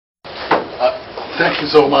Thank you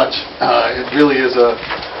so much. It really is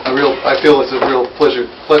I feel it's a real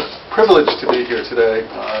privilege to be here today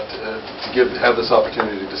to have this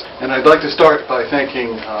opportunity. And I'd like to start by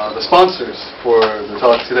thanking the sponsors for the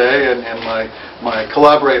talk today and my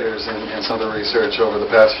collaborators in some of the research over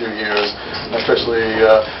the past few years, especially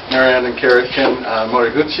Marianne and Ken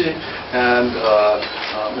Moriguchi and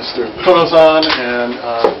Mr. Kono-san and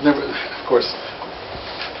of course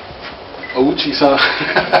Ouchi-san.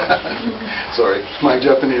 Sorry, my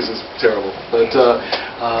Japanese is terrible, but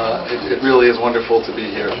it really is wonderful to be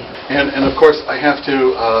here. And of course, I have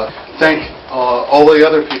to thank all the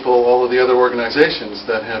other people, all of the other organizations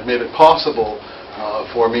that have made it possible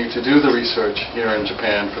for me to do the research here in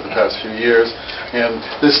Japan for the past few years. And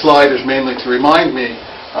this slide is mainly to remind me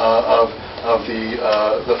of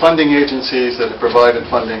the funding agencies that have provided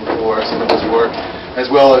funding for some of this work, as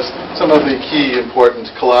well as some of the key important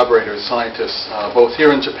collaborators, scientists, both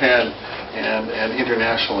here in Japan and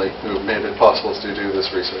internationally, who have made it possible to do this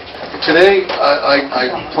research. Today,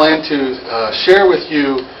 I plan to share with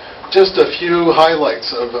you just a few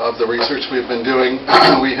highlights of the research we've been doing.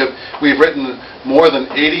 We've written more than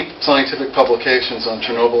 80 scientific publications on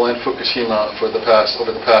Chernobyl and Fukushima over the past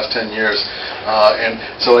 10 years, and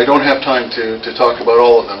so I don't have time to talk about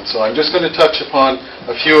all of them. So I'm just going to touch upon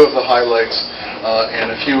a few of the highlights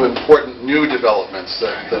and a few important new developments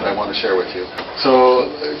that I want to share with you. So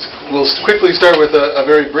we'll quickly start with a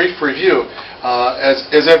very brief review.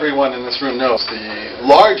 As everyone in this room knows, the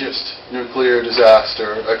largest nuclear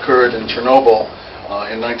disaster occurred in Chernobyl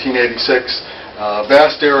in 1986.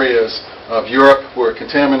 Vast areas of Europe were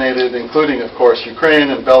contaminated, including, of course,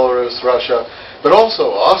 Ukraine and Belarus, Russia, but also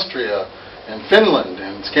Austria and Finland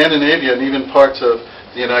and Scandinavia and even parts of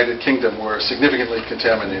the United Kingdom were significantly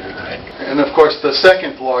contaminated. And of course, the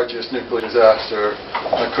second largest nuclear disaster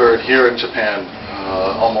occurred here in Japan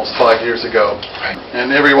almost 5 years ago.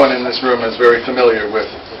 And everyone in this room is very familiar with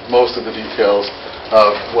most of the details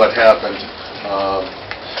of what happened.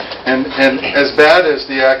 And as bad as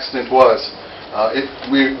the accident was,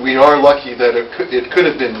 we are lucky that it could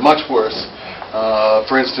have been much worse.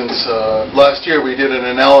 For instance, last year we did an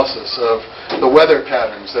analysis of the weather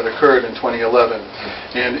patterns that occurred in 2011.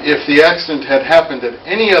 And if the accident had happened at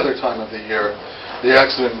any other time of the year, the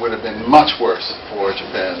accident would have been much worse for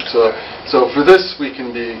Japan. So for this we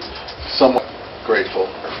can be somewhat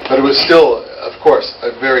grateful. But it was still, of course,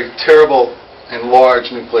 a very terrible and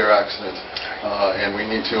large nuclear accident. And we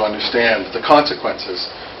need to understand the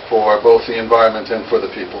consequences for both the environment and for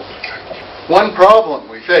the people. One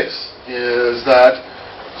problem we face is that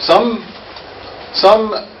some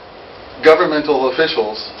governmental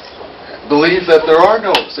officials believe that there are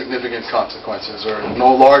no significant consequences or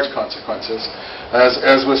no large consequences,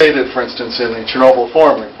 as was stated, for instance, in the Chernobyl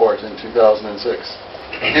Forum report in 2006.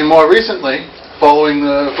 And more recently, following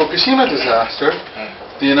the Fukushima disaster,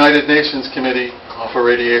 the United Nations Committee for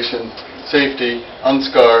Radiation Safety,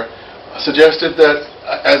 UNSCAR, suggested that,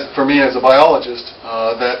 for me as a biologist,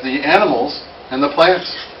 that the animals and the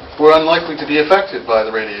plants were unlikely to be affected by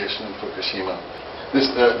the radiation in Fukushima.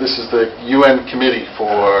 This is the UN Committee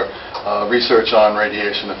for Research on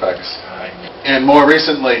Radiation Effects. And more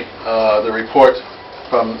recently, the report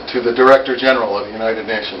to the Director General of the United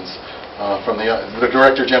Nations, from the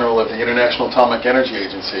Director General of the International Atomic Energy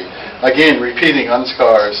Agency, again repeating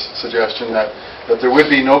UNSCAR's suggestion that there would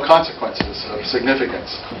be no consequences of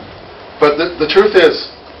significance. But the truth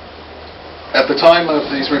is, at the time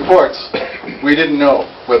of these reports, we didn't know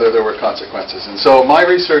whether there were consequences. And so my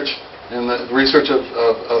research and the research of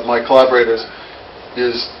my collaborators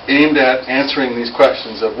is aimed at answering these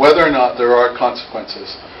questions of whether or not there are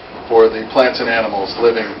consequences for the plants and animals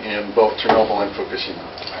living in both Chernobyl and Fukushima.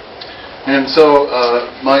 And so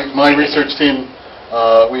my research team,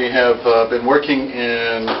 we have been working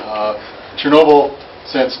in Chernobyl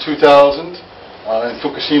since 2000, and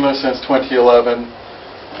Fukushima since 2011.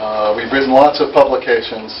 We've written lots of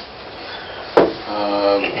publications.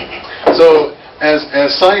 So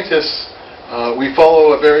as scientists, we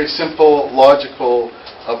follow a very simple, logical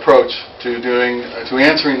approach to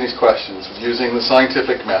answering these questions using the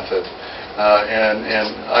scientific method.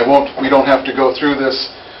 We don't have to go through this.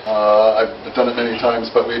 I've done it many times,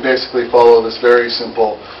 but we basically follow this very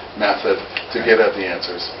simple method to get at the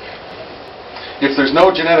answers. If there's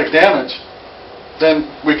no genetic damage, then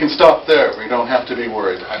we can stop there. We don't have to be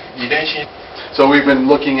worried. So we've been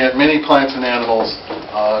looking at many plants and animals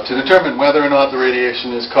to determine whether or not the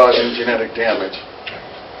radiation is causing genetic damage.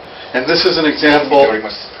 And this is an example.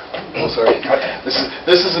 Oh, sorry.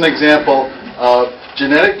 This is an example of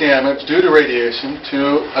genetic damage due to radiation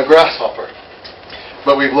to a grasshopper.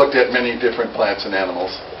 But we've looked at many different plants and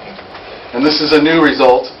animals. And this is a new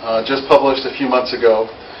result, just published a few months ago.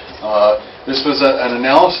 This was an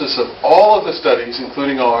analysis of all of the studies,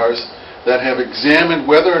 including ours, that have examined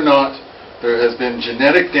whether or not there has been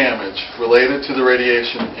genetic damage related to the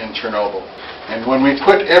radiation in Chernobyl. And when we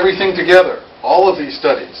put everything together, all of these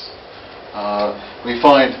studies, we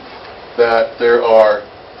find that there are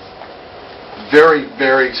very,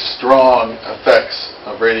 very strong effects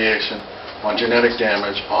of radiation on genetic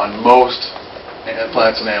damage on most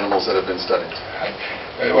plants and animals that have been studied.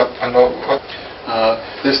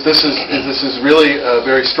 This is really a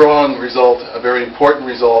very strong result, a very important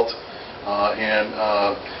result,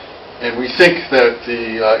 and we think that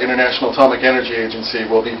the International Atomic Energy Agency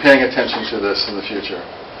will be paying attention to this in the future.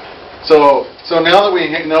 So now that we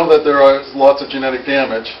know that there are lots of genetic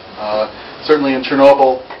damage, certainly in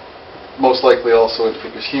Chernobyl, most likely also in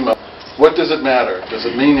Fukushima, what does it matter? Does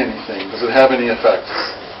it mean anything? Does it have any effects?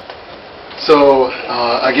 So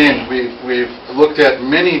again, we've looked at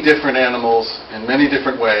many different animals in many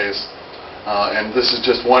different ways, and this is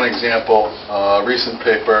just one example, a recent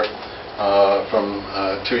paper from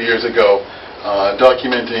 2 years ago,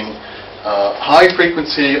 documenting high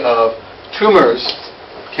frequency of tumors,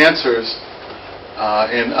 cancers,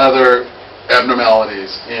 and other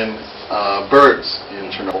abnormalities in birds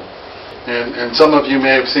in Chernobyl. And some of you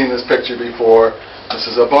may have seen this picture before. This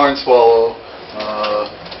is a barn swallow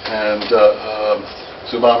and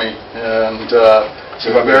tsubami, and it's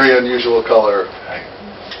a very unusual color.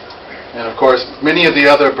 And of course, many of the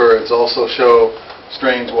other birds also show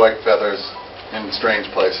strange white feathers in strange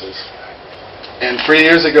places. And 3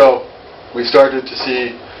 years ago, we started to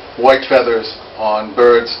see white feathers on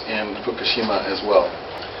birds in Fukushima as well.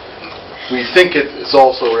 We think it is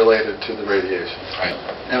also related to the radiation.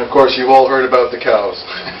 And of course, you've all heard about the cows.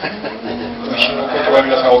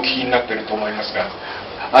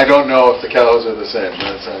 I don't know if the cows are the same.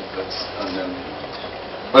 That's unknown.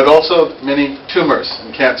 But also many tumors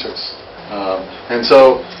and cancers. And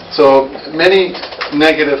so many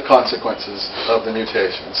negative consequences of the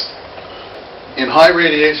mutations. In high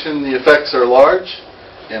radiation, the effects are large.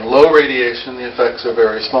 In low radiation, the effects are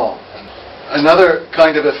very small. Another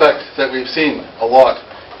kind of effect that we've seen a lot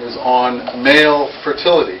is on male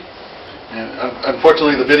fertility. And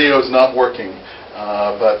unfortunately, the video is not working,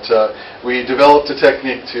 but we developed a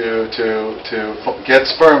technique to get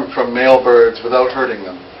sperm from male birds without hurting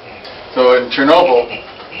them. So in Chernobyl,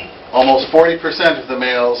 almost 40% of the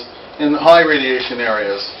males in high radiation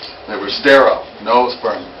areas, they were sterile, no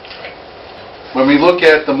sperm. When we look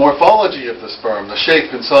at the morphology of the sperm, the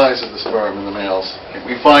shape and size of the sperm in the males,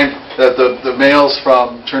 we find that the males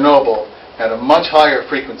from Chernobyl had a much higher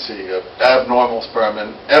frequency of abnormal sperm,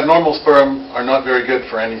 and abnormal sperm are not very good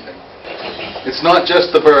for anything. It's not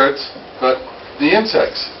just the birds, but the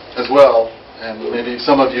insects as well, and maybe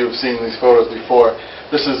some of you have seen these photos before.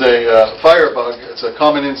 This is a firebug. It's a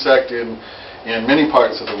common insect in many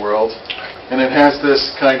parts of the world. And it has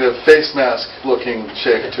this kind of face mask looking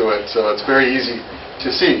shape to it, so it's very easy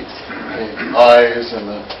to see. The eyes and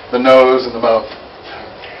the nose and the mouth.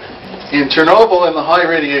 In Chernobyl, in the high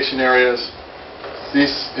radiation areas,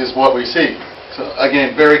 this is what we see. So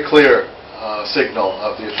again, very clear signal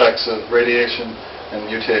of the effects of radiation and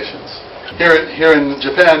mutations. Here in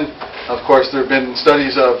Japan, of course, there have been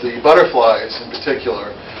studies of the butterflies in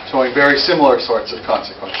particular, showing very similar sorts of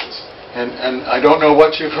consequences. And I don't know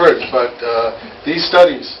what you've heard, but these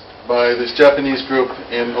studies by this Japanese group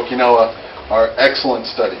in Okinawa are excellent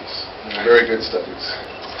studies, very good studies.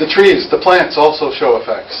 The trees, the plants also show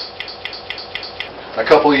effects. A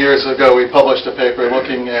couple of years ago, we published a paper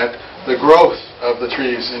looking at the growth of the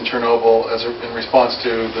trees in Chernobyl in response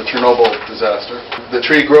to the Chernobyl disaster. The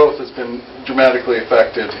tree growth has been dramatically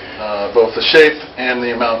affected, both the shape and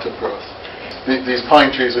the amount of growth. These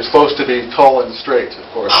pine trees are supposed to be tall and straight, of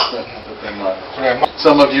course, but they're not.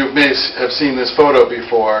 Some of you may have seen this photo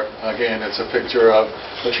before. Again, it's a picture of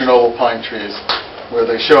the Chernobyl pine trees where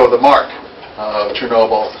they show the mark of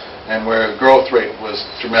Chernobyl and where the growth rate was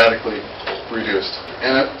dramatically reduced.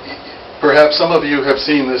 And perhaps some of you have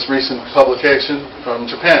seen this recent publication from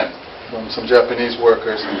Japan, from some Japanese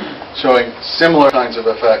workers, showing similar kinds of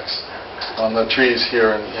effects on the trees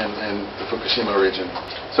here in the Fukushima region.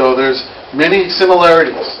 So there's many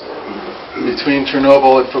similarities between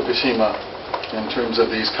Chernobyl and Fukushima in terms of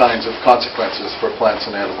these kinds of consequences for plants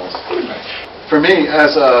and animals. For me,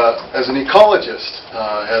 as an ecologist,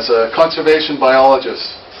 as a conservation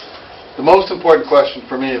biologist, the most important question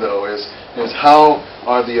for me, though, is how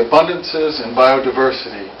are the abundances and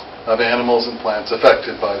biodiversity of animals and plants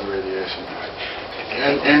affected by the radiation?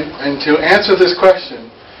 And to answer this question,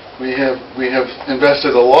 we have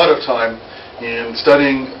invested a lot of time in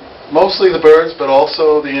studying mostly the birds, but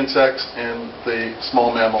also the insects and the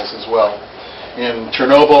small mammals as well. In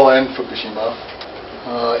Chernobyl and Fukushima.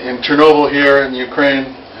 In Chernobyl here in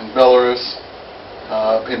Ukraine and Belarus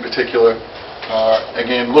in particular.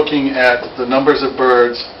 Again, looking at the numbers of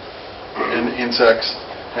birds and insects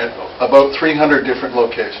at about 300 different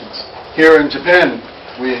locations. Here in Japan,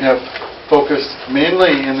 we have focused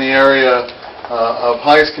mainly in the area of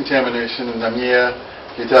highest contamination in Namiya,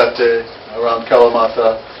 Hitate, around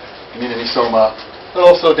Kalamata, Minanisoma, but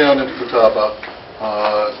also down in Futaba,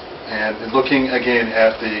 and looking again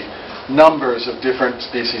at the numbers of different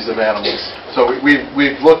species of animals. So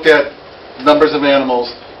we've looked at numbers of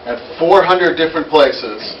animals at 400 different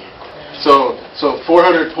places. So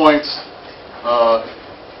 400 points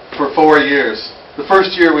for 4 years. The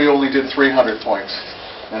first year we only did 300 points.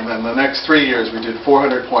 And then the next 3 years we did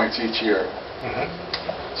 400 points each year.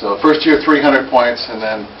 So first year 300 points, and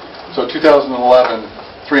then, so 2011,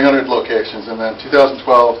 300 locations, and then 2012,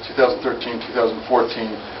 2013,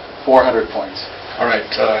 2014, 400 points. All right.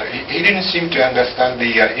 He didn't seem to understand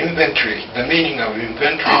the inventory, the meaning of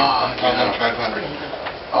inventory, 1,500.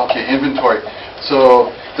 Okay, inventory.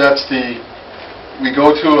 So that's we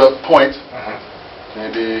go to a point,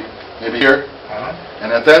 maybe here,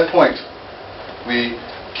 and at that point, we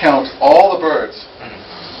count all the birds,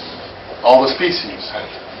 all the species,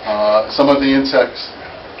 some of the insects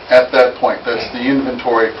at that point. That's the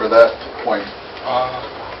inventory for that point.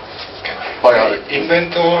 Biotic.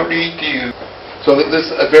 Inventory to you. So this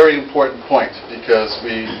is a very important point because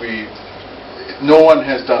no one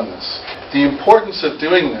has done this. The importance of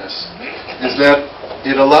doing this is that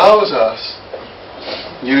it allows us,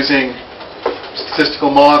 using statistical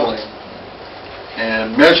modeling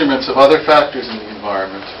and measurements of other factors in the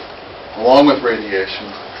environment, along with radiation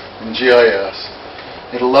and GIS,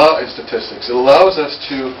 and statistics, it allows us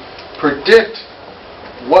to predict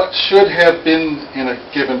what should have been in a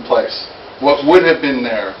given place, what would have been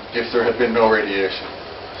there if there had been no radiation.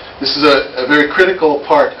 This is a very critical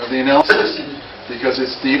part of the analysis because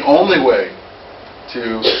it's the only way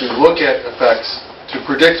to look at effects, to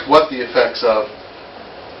predict what the effects of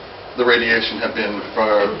the radiation have been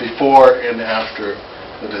before and after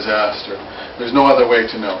the disaster. There's no other way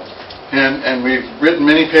to know. And we've written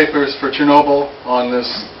many papers for Chernobyl on this,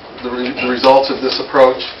 the results of this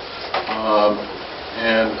approach.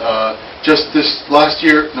 Just this last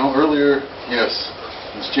year, yes,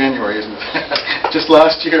 it's January, isn't it? Just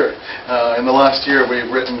last year, in the last year,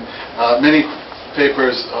 we've written many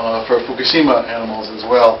papers for Fukushima animals as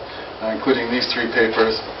well, including these 3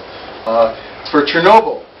 papers. For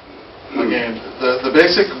Chernobyl, again, the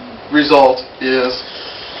basic result is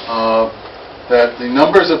that the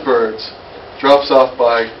numbers of birds drops off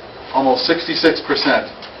by almost 66%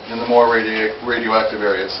 in the more radioactive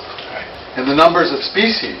areas. And the numbers of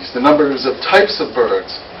species, the numbers of types of birds,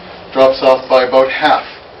 drops off by about half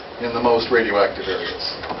in the most radioactive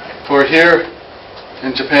areas. For here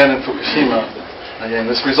in Japan and Fukushima, again,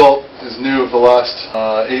 this result is new of the last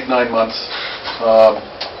 8-9 months.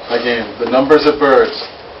 Again, the numbers of birds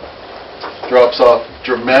drops off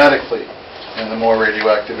dramatically in the more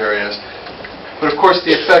radioactive areas. But of course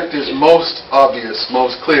the effect is most obvious,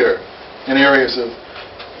 most clear in areas of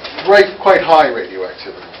quite high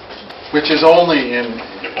radioactivity, which is only in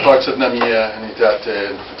parts of Namiya and Hitate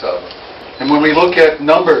and Futaba. And when we look at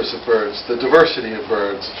numbers of birds, the diversity of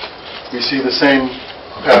birds, we see the same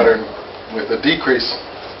pattern with a decrease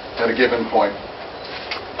at a given point,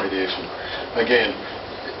 radiation. Again,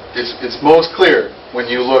 it's most clear when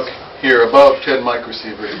you look here above 10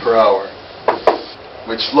 microsieverts per hour,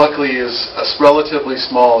 which luckily is a relatively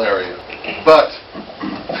small area. But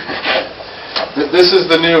this is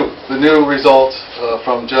the new result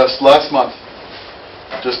from just last month,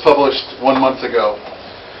 just published 1 month ago,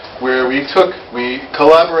 where we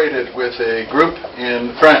collaborated with a group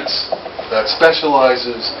in France that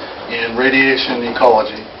specializes in radiation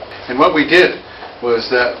ecology. And what we did was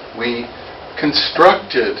that we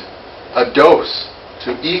constructed a dose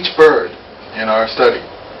to each bird in our study.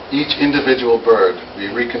 Each individual bird, we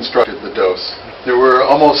reconstructed the dose. There were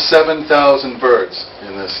almost 7,000 birds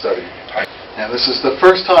in this study. And this is the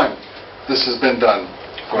first time this has been done.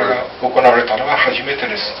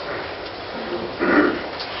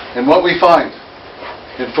 And what we find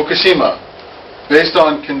in Fukushima, based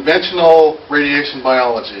on conventional radiation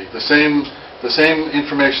biology, the same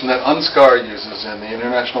information that UNSCAR uses and the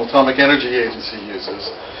International Atomic Energy Agency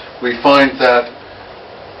uses, we find that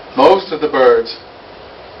most of the birds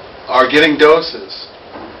are getting doses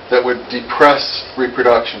that would depress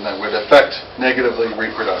reproduction, that would affect negatively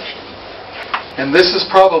reproduction. And this is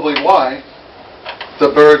probably why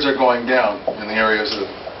the birds are going down in the areas of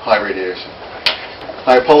high radiation.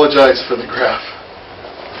 I apologize for the graph,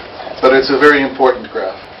 but it's a very important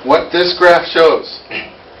graph. What this graph shows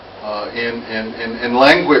in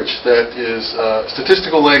language that is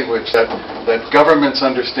statistical language that governments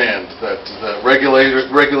understand, that the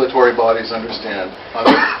regulatory bodies understand.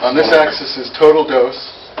 On this axis is total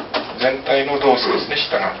dose. 全体のドースですね、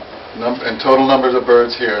下が。And total numbers of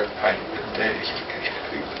birds here. はい。で、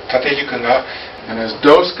縦軸が。And as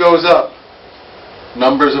dose goes up,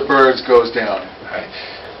 numbers of birds goes down. はい。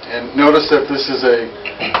And notice that this is a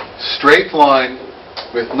straight line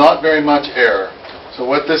with not very much error. So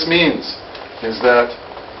what this means is that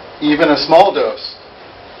even a small dose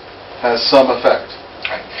has some effect.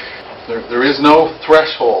 はい。There is no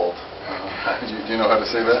threshold. Do you know how to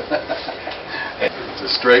say that? It's a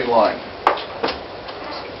straight line.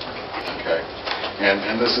 Okay.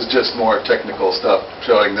 And this is just more technical stuff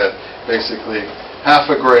showing that basically half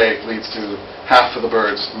a gray leads to half of the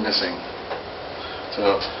birds missing.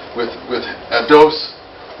 So with a dose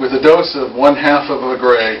of 1/2 of a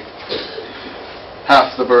gray,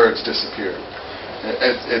 half the birds disappear.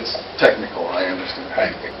 It's technical, I understand. は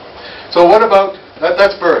い。 So what about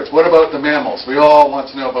that's birds? What about the mammals? We all want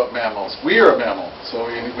to know about mammals. We are a mammal, so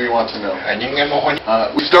we want to know. 人間もほに。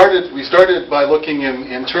We started by looking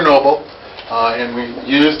in Chernobyl, and we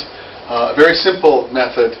used a very simple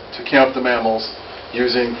method to count the mammals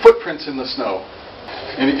using footprints in the snow.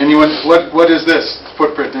 Anyone? What is this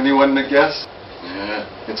footprint? Anyone guess? Yeah,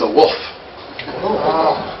 it's a wolf.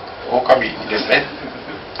 狼ですね。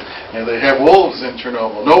 And they have wolves in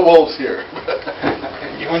Chernobyl. No wolves here.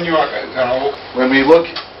 日本にはWhen we look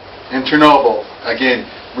in Chernobyl, again,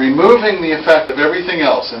 removing the effect of everything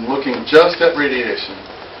else and looking just at radiation,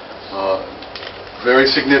 very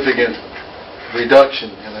significant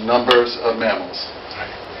reduction in the numbers of mammals.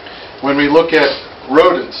 When we look at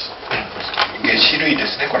rodents, 種類で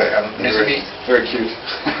すね、これネズミ。very cute.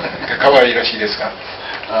 可愛らしいですが。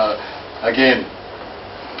Again,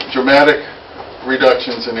 dramatic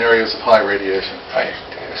reductions in areas of high radiation. はい。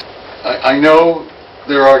I know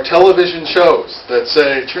there are television shows that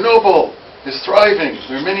say Chernobyl is thriving.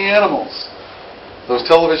 There are many animals. Those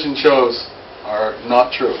television shows are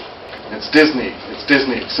not true. It's Disney. It's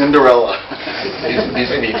Disney. Cinderella. ディ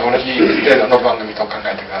ズニーと同じ程度の番組と考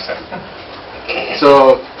えてください。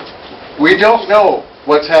So we don't know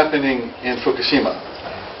what's happening in Fukushima.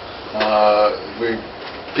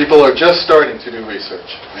 People are just starting to do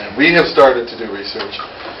research, and we have started to do research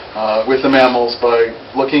with the mammals by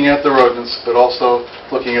looking at the rodents, but also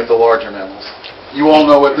looking at the larger mammals. You all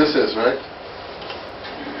know what this is, right?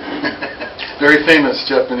 Very famous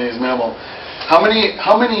Japanese mammal. How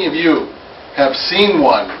many of you have seen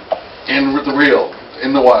one in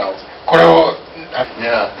the wild? これを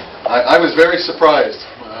Yeah, I was very surprised.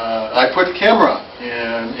 I put a camera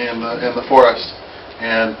in the forest,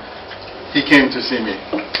 and he came to see me.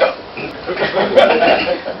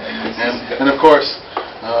 And of course,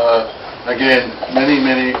 again,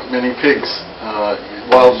 many pigs,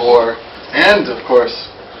 wild boar, and of course,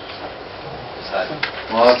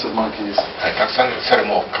 lots of monkeys. たくさん猿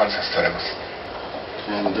も観察されます。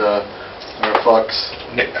And our fox.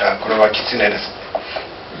 これはキツネです。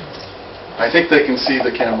 I think they can see the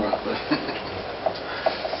camera.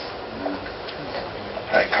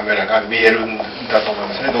 はい、カメラが見えるんだと思い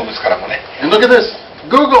ますね、動物からもね。And look at this,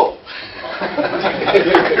 Google.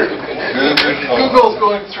 Google's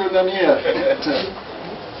going through Namiya.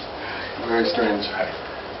 Very strange.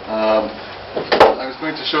 I was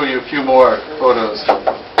going to show you a few more photos.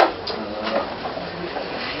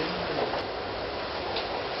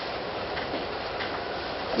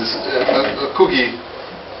 This is a kogi.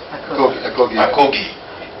 A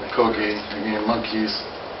kogi. Again, monkeys.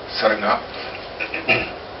 猿が。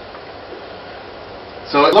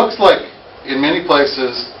 So it looks like in many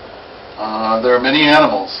places there are many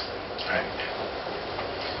animals.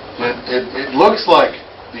 It looks like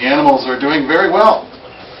the animals are doing very well.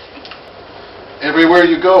 Everywhere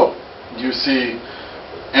you go, you see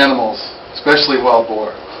animals, especially wild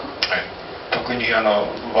boar. 特に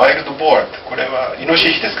ワイルドボーってこれはイノ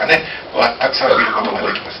シシですかねはたくさん見ることが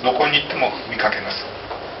できます。どこに行っても見かけます。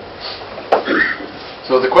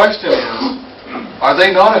 So the question is, are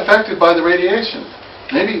they not affected by the radiation?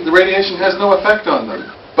 Maybe the radiation has no effect on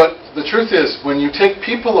them. But the truth is, when you take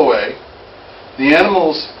people away, the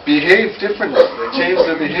animals behave differently. They change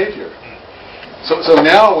their behavior. So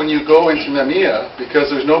now when you go into Namiya, because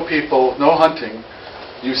there's no people, no hunting,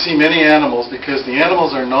 you see many animals because the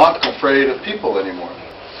animals are not afraid of people anymore.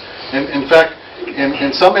 And in fact,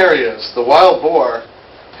 in some areas, the wild boar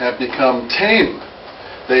have become tame.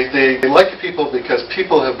 They like people because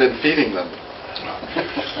people have been feeding them.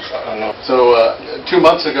 So 2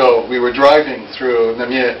 months ago, we were driving through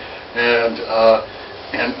Namie, and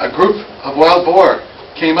a group of wild boar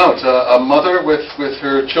came out, a mother with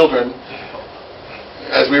her children,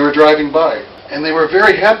 as we were driving by. And they were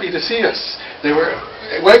very happy to see us. They were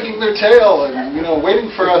wagging their tail and,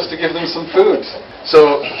 waiting for us to give them some food.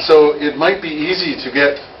 So it might be easy to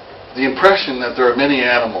get the impression that there are many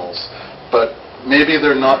animals, but maybe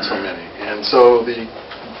there are not so many. And so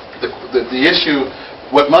the issue,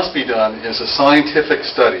 what must be done is a scientific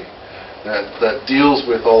study that deals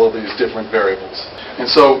with all of these different variables. And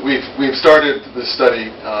so we've started this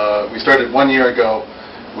study. We started 1 year ago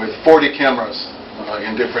with 40 cameras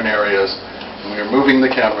in different areas, and we're moving the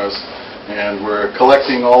cameras, and we're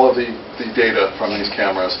collecting all of the data from these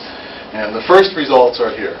cameras. And the first results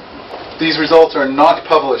are here. These results are not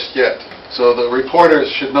published yet, so the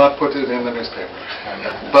reporters should not put it in the newspaper.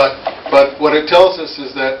 But what it tells us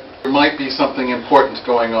is that there might be something important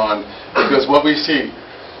going on, because what we see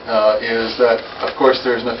is that, of course,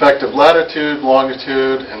 there's an effect of latitude,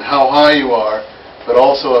 longitude, and how high you are, but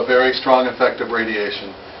also a very strong effect of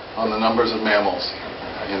radiation on the numbers of mammals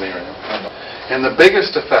in the area. And the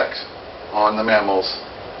biggest effect on the mammals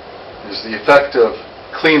is the effect of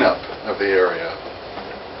cleanup of the area.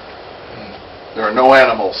 There are no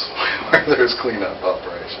animals where there's cleanup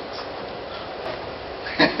operations.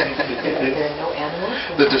 There are no animals?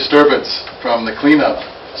 The disturbance from the cleanup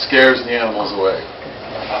scares the animals away.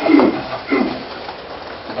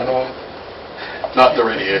 Not the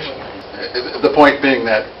radiation. The point being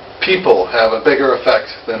that people have a bigger effect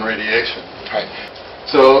than radiation.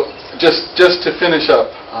 So just to finish up,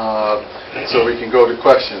 so we can go to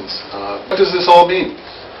questions. What does this all mean?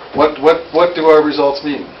 What do our results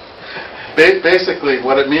mean? Basically,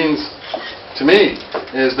 what it means to me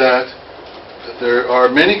is that there are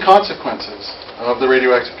many consequences of the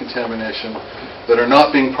radioactive contamination that are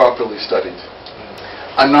not being properly studied.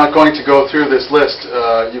 I'm not going to go through this list.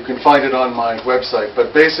 You can find it on my website.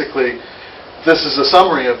 But basically, this is a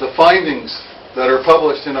summary of the findings that are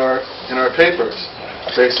published in our papers.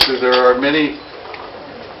 Basically, there are many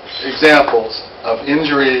examples of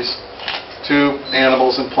injuries to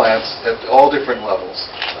animals and plants at all different levels.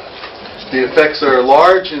 The effects are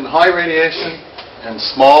large in high radiation and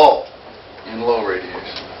small in low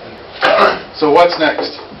radiation. So what's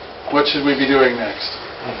next? What should we be doing next?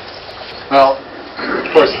 Well,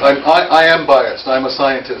 of course, I am biased. I'm a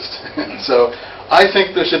scientist. So I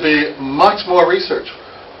think there should be much more research.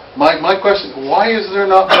 My question, why is there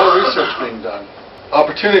not more research being done?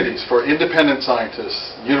 Opportunities for independent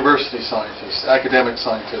scientists, university scientists, academic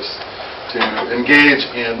scientists to engage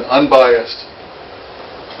in unbiased,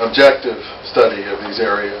 objective study of these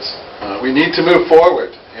areas. We need to move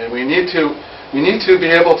forward, and we need to be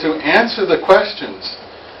able to answer the questions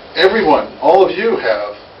everyone, all of you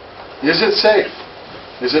have. Is it safe?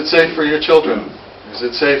 Is it safe for your children? Is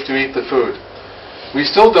it safe to eat the food? We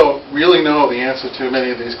still don't really know the answer to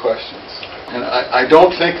many of these questions. And I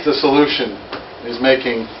don't think the solution is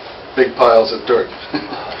making big piles of dirt.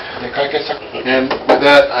 And with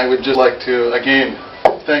that, I would just like to, again,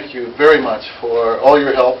 thank you very much for all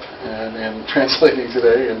your help in translating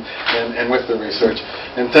today and with the research.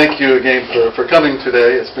 And thank you again for coming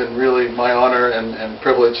today. It's been really my honor and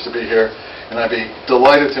privilege to be here. And I'd be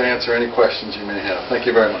delighted to answer any questions you may have. Thank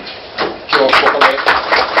you very much.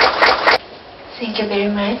 Thank you very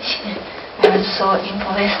much. I was so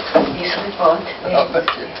impressed with this report. Thank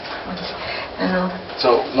you.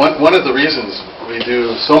 So one of the reasons we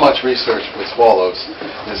do so much research with swallows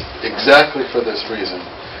is exactly for this reason.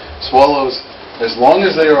 Swallows, as long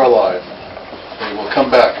as they are alive, they will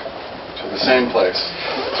come back to the same place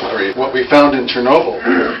to breed. What we found in Chernobyl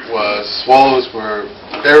was swallows were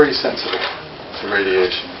very sensitive to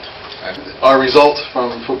radiation. And our results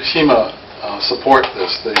from Fukushima support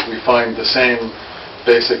this. We find the same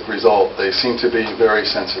basic result. They seem to be very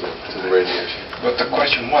sensitive to the radiation. But the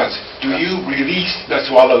question was, do you release the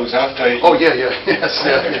swallows after? Oh yeah.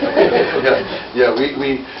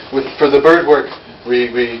 For the bird work,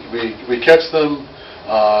 we catch them.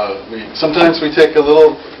 Sometimes we take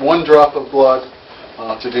one drop of blood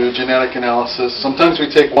to do genetic analysis. Sometimes we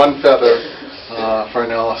take one feather for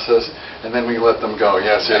analysis, and then we let them go.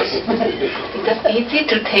 Yes. It's easy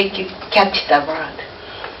to catch the bird.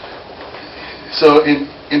 So in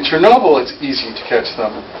Chernobyl, it's easy to catch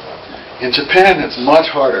them. In Japan, it's much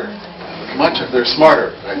harder. They're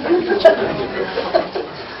smarter, I think.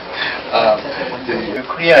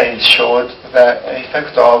 Clearly showed the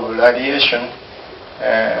effect of radiation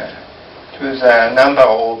to the number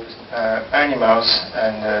of animals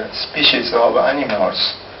and species of animals.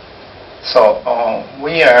 So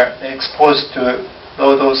we are exposed to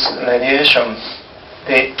low dose radiation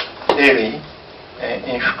daily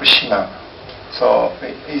in Fukushima. So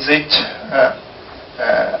is it,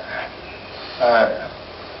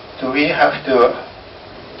 do we have to,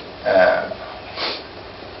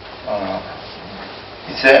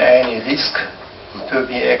 is there any risk to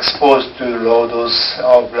be exposed to low dose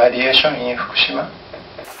of radiation in Fukushima?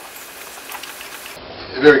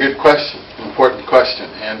 A very good question, important question,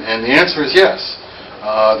 and the answer is yes.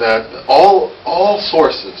 That all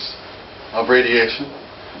sources of radiation,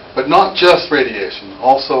 but not just radiation,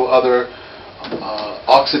 also other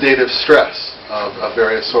oxidative stress of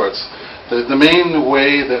various sorts. The main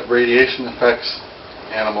way that radiation affects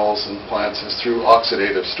animals and plants is through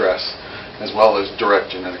oxidative stress, as well as direct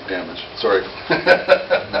genetic damage. Sorry. Let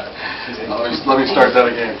me start that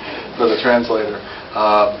again for the translator.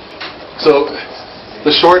 So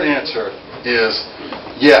the short answer is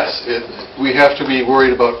yes, we have to be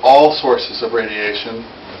worried about all sources of radiation.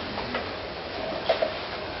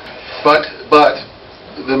 But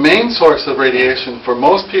the main source of radiation for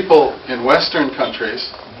most people in Western countries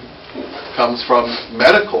comes from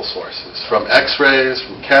medical sources, from X-rays,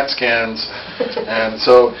 from CAT scans, and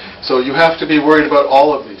so you have to be worried about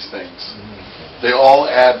all of these things. They all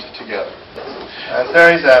add together.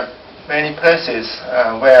 There is many places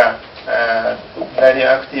where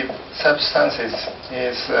radioactive substances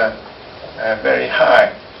is very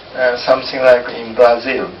high, something like in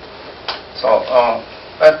Brazil. So,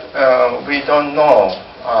 but we don't know.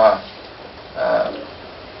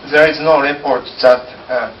 There is no report that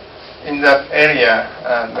in that area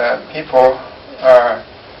the people are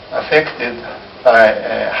affected by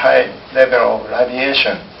a high level of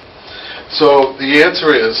radiation. So the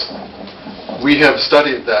answer is, we have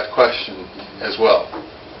studied that question as well.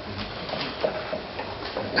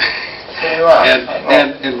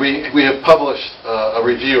 And we have published a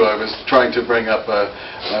review. I was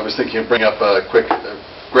thinking of bringing up a quick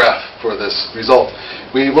graph for this result.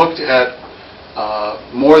 We looked at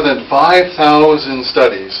more than 5,000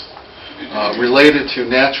 studies related to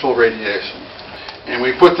natural radiation, and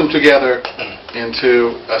we put them together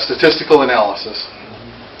into a statistical analysis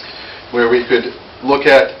where we could look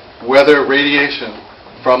at whether radiation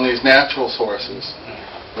from these natural sources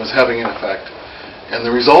was having an effect. And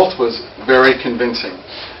the result was very convincing.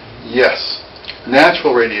 Yes,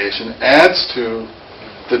 natural radiation adds to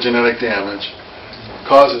the genetic damage,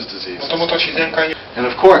 causes disease. And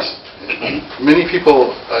of course, many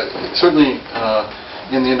people, certainly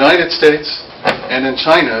in the United States and in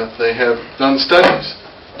China, they have done studies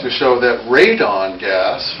to show that radon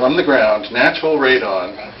gas from the ground, natural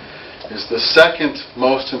radon, is the second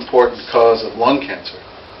most important cause of lung cancer.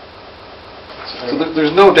 So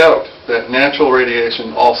there's no doubt that natural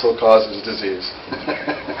radiation also causes disease.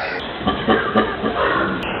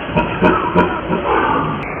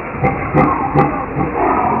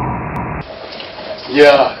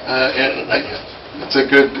 Yeah, it's a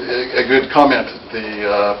good comment.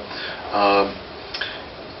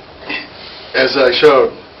 As I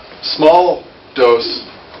showed, small dose,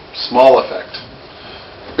 small effect.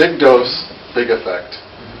 Big dose, big effect.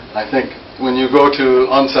 I think when you go to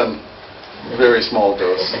onsen, very small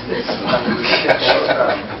dose.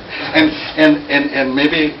 and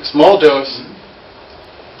maybe small dose,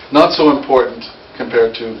 not so important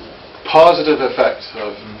compared to positive effects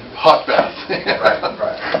of hot bath. Right.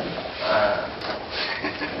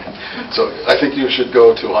 So I think you should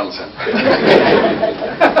go to onsen.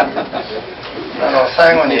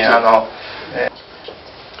 最後に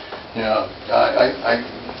Yeah, I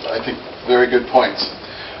think very good points.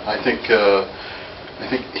 I think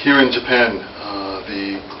here in Japan,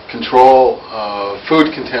 the control of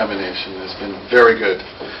food contamination has been very good.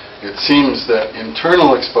 It seems that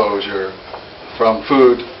internal exposure from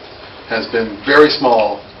food has been very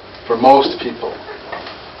small for most people,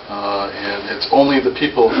 and it's only the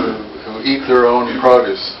people who eat their own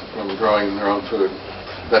produce from growing their own food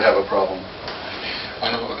that have a problem.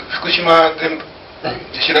 福島で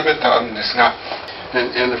調べたんですが、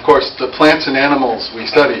 And of course, the plants and animals we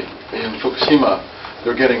study in Fukushima,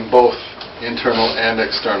 they're getting both internal and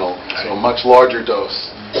external, so a much larger dose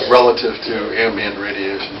relative to ambient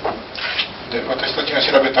radiation. で私たちが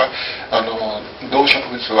調べた動植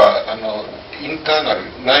物はインターナル、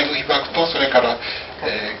内部被曝とそれから、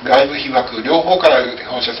外部被曝両方から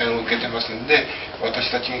放射線を受けてますので、私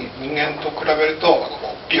たち人間と比べると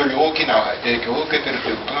より大きな影響を受けていると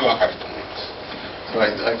いうことがわかると思います。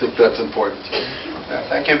 Right, I think that's important.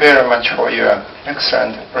 Thank you very much for your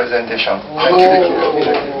excellent presentation. Thank you.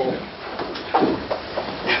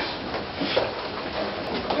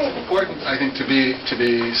 It's important, I think, to be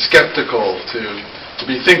skeptical, to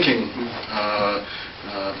be thinking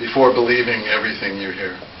before believing everything you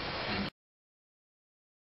hear.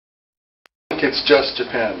 It's just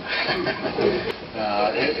Japan.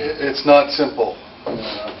 It's not simple.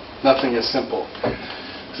 Nothing is simple.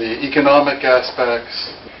 The economic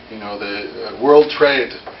aspects, the world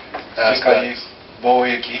trade aspects.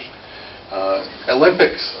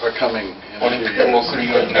 Olympics are coming in a few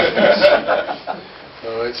years.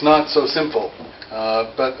 So it's not so simple. I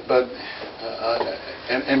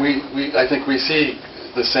think we see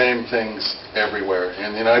the same things everywhere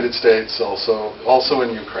in the United States, also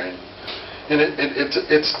in Ukraine. And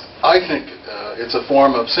I think it's a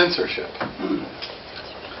form of censorship,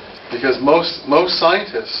 because most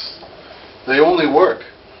scientists, they only work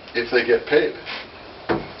if they get paid.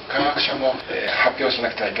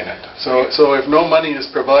 So if no money is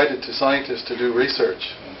provided to scientists to do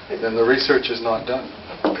research, then the research is not done.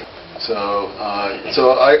 So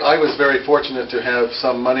I was very fortunate to have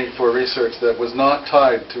some money for research that was not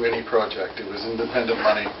tied to any project. It was independent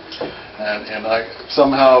money, and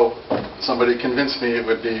somehow somebody convinced me it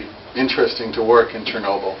would be interesting to work in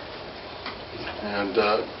Chernobyl, and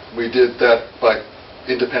we did that by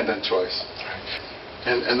independent choice.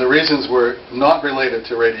 And the reasons were not related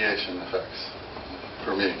to radiation effects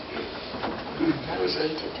for me. It was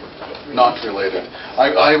not related.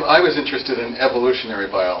 I was interested in evolutionary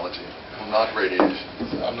biology, not radiation.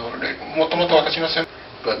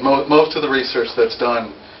 But most of the research that's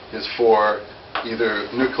done is for either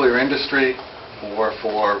nuclear industry or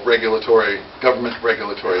for government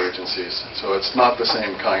regulatory agencies. So it's not the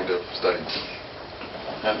same kind of study.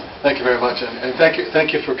 And thank you very much, and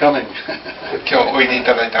thank you for coming.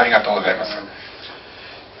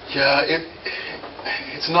 Yeah,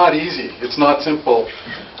 it's not easy. It's not simple.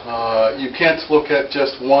 You can't look at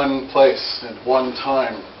just one place at one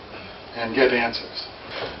time and get answers.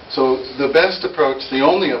 So the best approach, the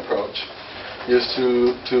only approach, is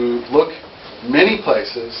to look many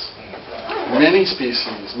places, many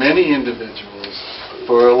species, many individuals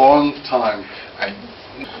for a long time,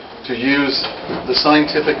 to use the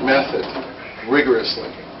scientific method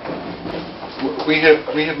rigorously. We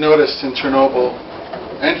have noticed in Chernobyl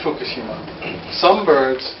and Fukushima, some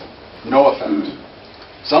birds, no effect.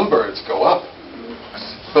 Some birds go up,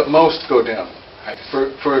 but most go down.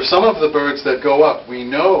 For some of the birds that go up, we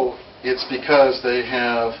know it's because they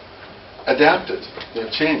have adapted.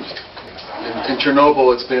 They've changed. In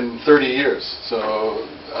Chernobyl, it's been 30 years, so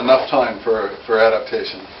enough time for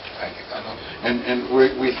adaptation. And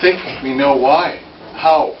we think we know why,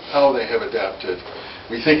 how they have adapted.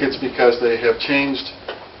 We think it's because they have changed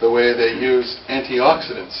the way they use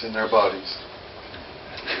antioxidants in their bodies.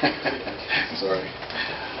 Sorry.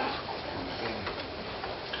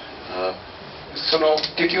 その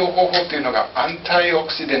適応方法というのがアンタイオ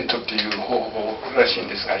キシデントという方法らしいん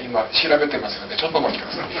ですが、今調べてますのでちょっとお待ちく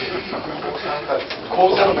ださい。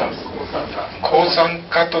抗酸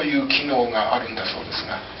化という機能があるんだそうです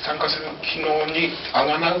が、酸化する機能にあ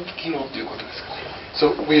がなう機能ということですかね。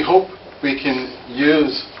So we hope we can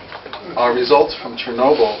use our results from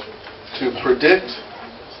Chernobyl to predict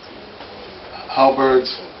how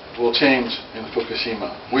birds will change in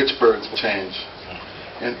Fukushima, which birds will change.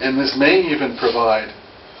 And this may even provide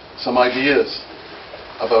some ideas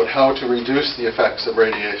about how to reduce the effects of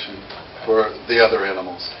radiation for the other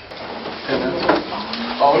animals.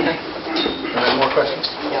 Oh, okay. Any more questions?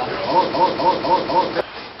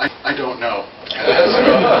 I don't know.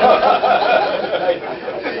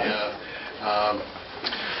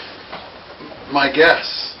 My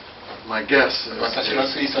guess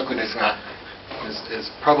is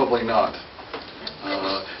probably not,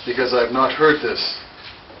 because I've not heard this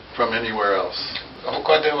from anywhere else.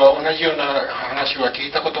 他では同じような話は聞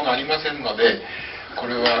いたことがありませんので、こ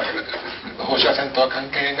れは放射線とは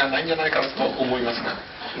関係がないんじゃないかなと思いますが。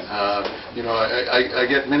I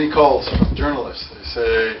get many calls from journalists. They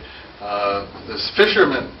say, this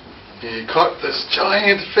fisherman, he caught this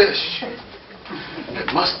giant fish.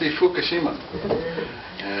 It must be Fukushima.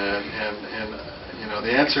 And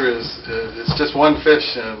the answer is it's just one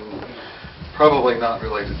fish and probably not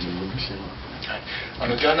related to Fukushima.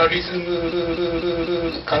 ジャーナリズ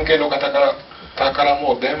ム関係の方から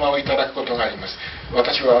も電話をいただくことがあります。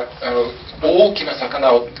私は大きな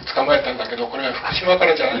魚を捕まえたんだけど、これは福島か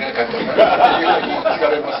らじゃないかというふうに聞か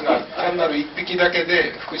れますが、単なる一匹だけ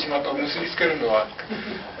で福島と結びつけるのは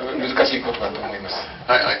難しいことだと思います。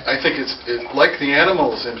I think it's like the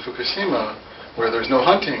animals in Fukushima, where there's no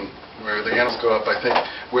hunting, where the animals go up. I think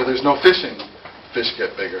where there's no fishing, fish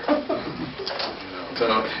get bigger. So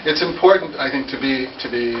it's important, I think, to be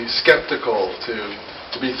skeptical,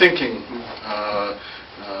 to be thinking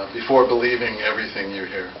before believing everything you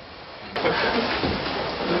hear.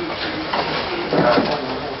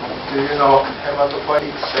 Do you know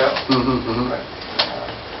hematopoietic cell? Right.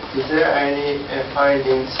 Is there any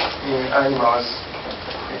findings in animals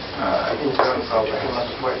in terms of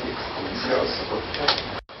hematopoietic cells?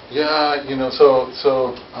 Yeah,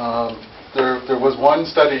 there was one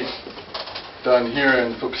study done here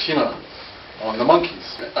in Fukushima on the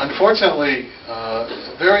monkeys. Unfortunately,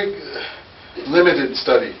 very limited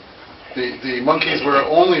study. The monkeys were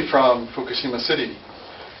only from Fukushima City,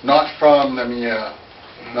 not from Namiya,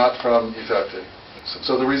 not from Itate.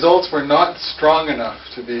 So the results were not strong enough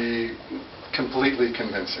to be completely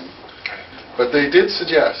convincing. But they did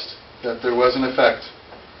suggest that there was an effect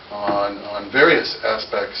on various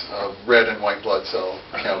aspects of red and white blood cell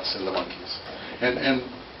counts in the monkeys. And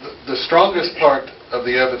the strongest part of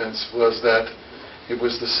the evidence was that it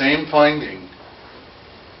was the same finding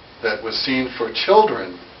that was seen for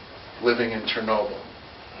children living in Chernobyl.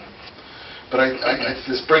 But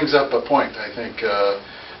this brings up a point, I think,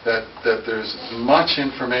 that there's much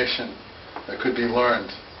information that could be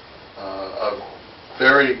learned of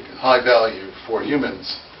very high value for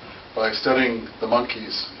humans by studying the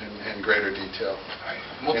monkeys in greater detail.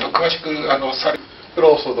 But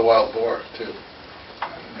also the wild boar, too.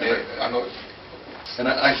 And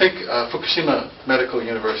I think Fukushima Medical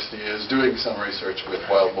University is doing some research with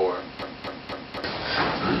wild boar.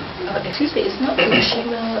 Excuse me, it's not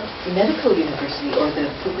Fukushima Medical University or the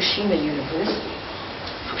Fukushima University?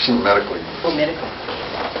 Fukushima Medical University. Oh, medical.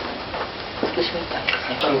 Fukushima.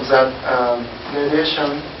 That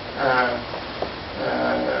radiation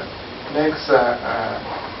makes a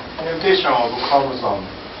mutation of chromosome,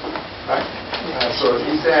 right? So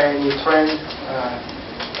is there any trend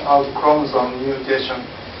of chromosome mutation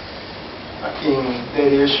in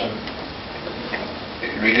radiation?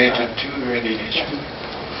 Related to radiation.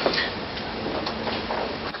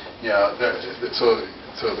 Yeah, so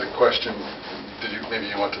the question, maybe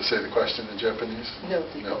you want to say the question in Japanese? No.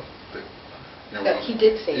 No. He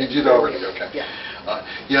did say it. You did already, okay.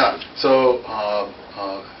 Yeah. So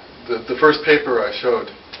the first paper I showed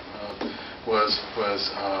was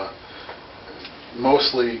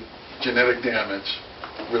mostly genetic damage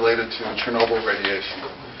related to Chernobyl radiation.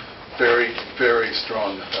 Very, very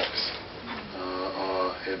strong effects.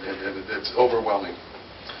 It's overwhelming.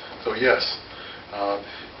 So yes,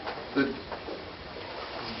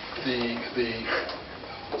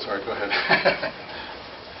 sorry, go ahead.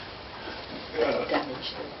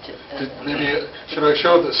 Damage Maybe should I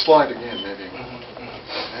show the slide again? Maybe.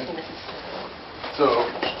 Okay. So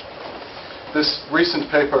this recent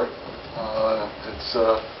paper, it's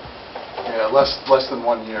less than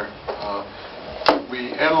 1 year.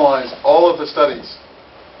 We analyzed all of the studies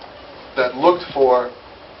that looked for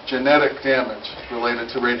genetic damage related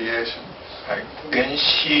to radiation.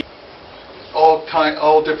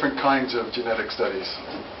 All different kinds of genetic studies.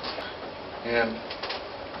 And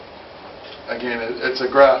again, it's a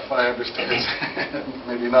graph, I understand. It's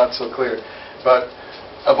maybe not so clear. But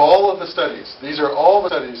of all of the studies, these are all the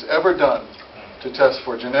studies ever done to test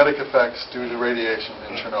for genetic effects due to radiation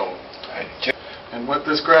in Chernobyl. And what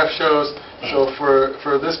this graph shows, so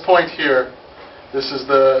for this point here, this is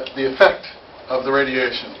the effect of the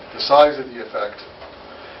radiation, the size of the effect.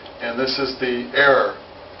 And this is the error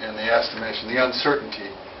in the estimation, the uncertainty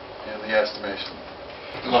in the estimation.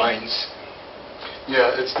 Lines.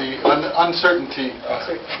 Yeah, it's the uncertainty of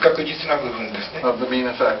the mean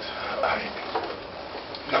effect.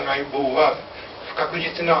 長い棒は不確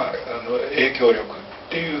実な影響力っ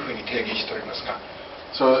ていうふうに定義しておりますが。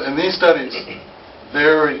So in these studies,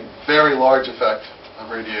 very, very large effect of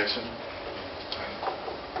radiation.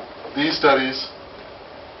 These studies,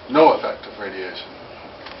 no effect of radiation.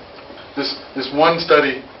 This one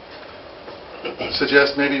study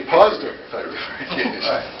suggests maybe positive effect of radiation.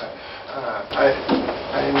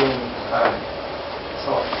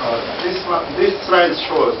 This slide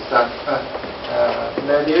shows that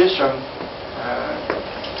radiation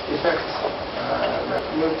affects the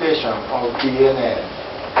mutation of DNA.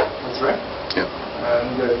 That's right? Yeah.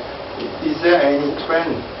 And is there any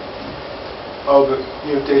trend of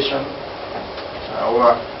mutation,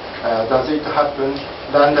 or does it happen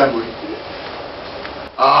randomly?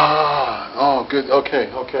 Oh, good. Okay.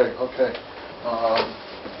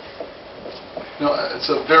 No, it's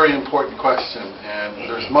a very important question, and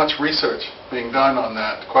there's much research being done on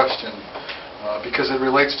that question because it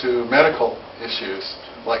relates to medical issues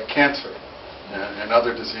like cancer and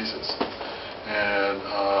other diseases.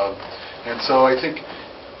 And so I think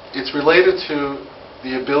it's related to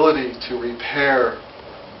the ability to repair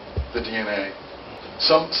the DNA.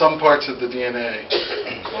 Some parts of the DNA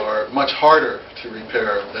are much harder to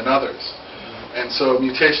repair than others. And so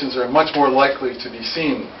mutations are much more likely to be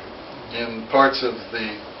seen in parts of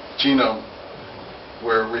the genome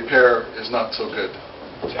where repair is not so good.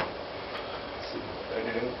 I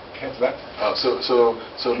didn't catch that.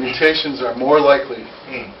 So mutations are more likely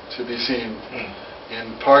to be seen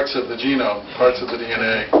in parts of the genome, parts of the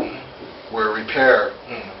DNA, where repair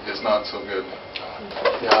is not so good.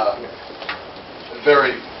 Yeah,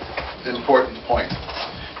 very important point.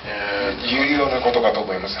 And 重要なことかと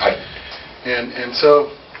思います。はい。And so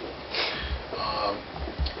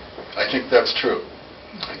I think that's true.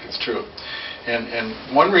 I think it's true. And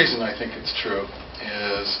one reason I think it's true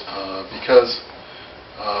is because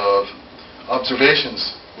of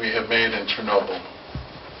observations we have made in Chernobyl.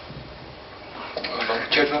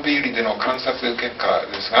 チェルノビールでの観察結果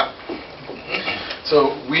ですが、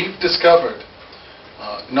So we've discovered,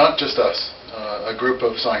 not just us, a group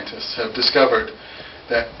of scientists have discovered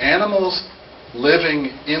that animals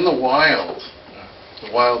living in the wild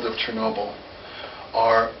of Chernobyl,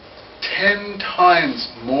 are 10 times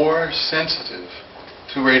more sensitive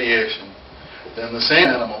to radiation than the same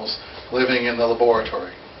animals living in the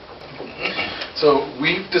laboratory. So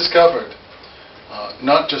we've discovered,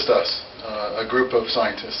 not just us, a group of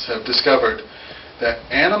scientists have discovered that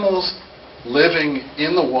animals living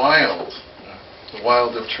in the wild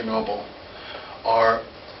of Chernobyl, are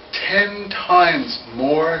 10 times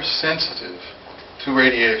more sensitive to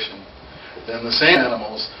radiation than the same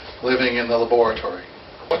animals living in the laboratory.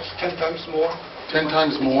 What's 10 times more? 10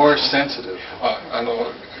 times more sensitive.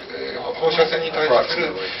 放射線に対す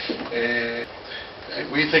る、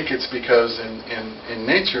We think it's because in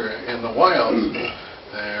nature, in the wild,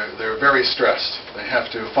 they're very stressed. They have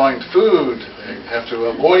to find food. They have to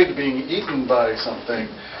avoid being eaten by something.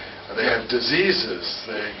 They have diseases.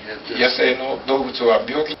 They have 野生の動物は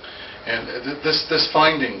病気。 And this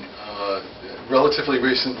finding, relatively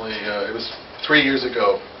recently, it was 3 years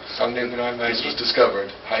ago, 3年ぐらい前 this に was discovered.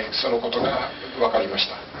 はい、そのことが分かりまし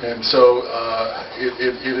た。 And so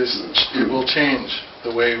it will change the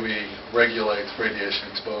way we regulate radiation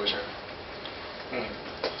exposure.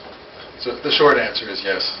 So the short answer is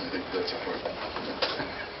yes, I think that's important.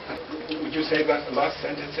 Would you say that last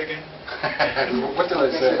sentence again? What did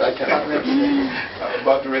I say? I can't remember.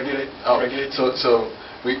 About regulate. So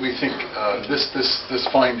we think this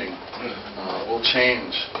finding will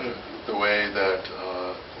change the way that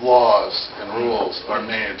laws and rules are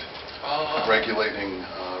made regulating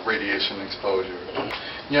radiation exposure.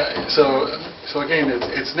 Yeah. So again,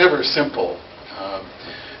 it's never simple.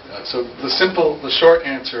 So the short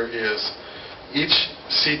answer is each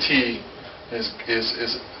CT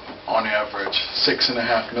is on average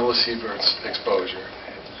 6.5 millisieverts exposure.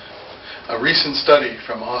 A recent study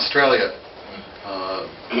from Australia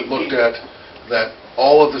looked at that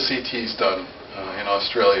all of the CTs done in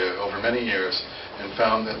Australia over many years and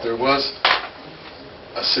found that there was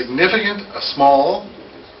a small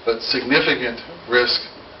but significant risk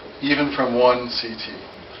even from one CT.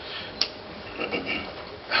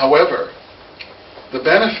 However, the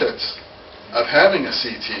benefits of having a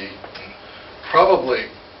CT probably,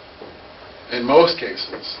 in most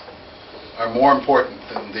cases, are more important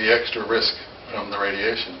than the extra risk from the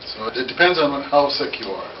radiation. So it depends on how sick you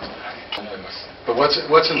are. But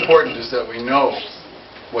what's important is that we know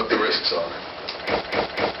what the risks are.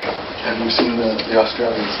 Have you seen the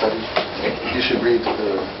Australian study? You should read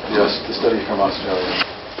the study from Australia.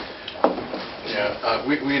 Yeah,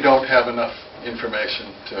 we don't have enough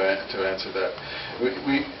information to answer that.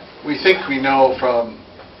 We think we know from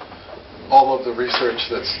all of the research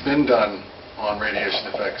that's been done on radiation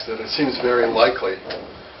effects that it seems very likely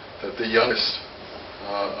that the youngest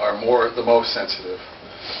are the most sensitive.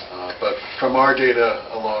 But from our data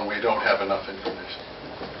alone, we don't have enough information.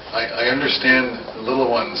 I understand the little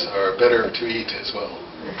ones are better to eat as well.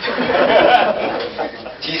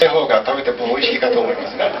 小さい方が食べても美味しいかと思いま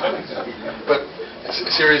すね。 But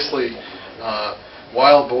seriously,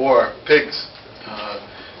 wild boar pigs,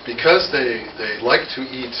 because they like to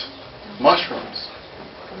eat mushrooms,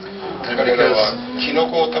 and 彼らはキノ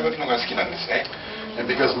コを食べるのが好きなんですね。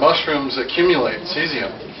 because mushrooms accumulate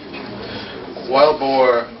cesium, wild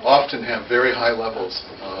boar often have very high levels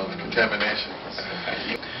of contamination.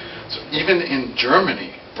 So even in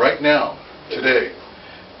Germany, right now, today,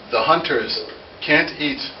 the hunters can't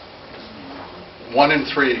eat 1 in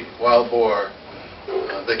 3 wild boar.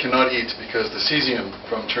 They cannot eat because the cesium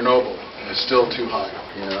from Chernobyl is still too high.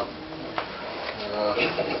 You know,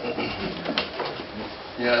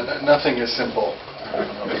 nothing is simple.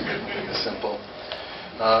 Nothing is simple.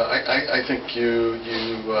 I think you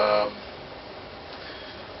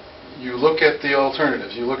look at the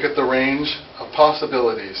alternatives. You look at the range of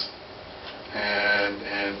possibilities, and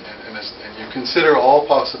you consider all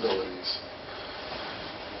possibilities,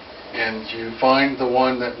 and you find the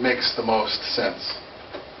one that makes the most sense.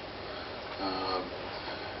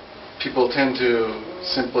 People tend to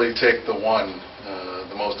simply take the one,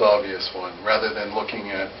 the most obvious one, rather than looking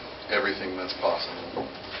at everything that's possible.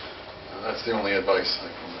 That's the only advice I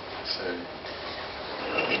can say.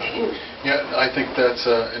 Yeah, I think that's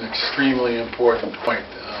an extremely important point.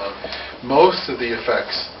 Most of the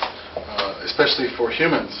effects, especially for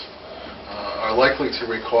humans, are likely to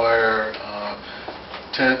require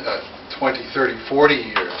 10, 20, 30, 40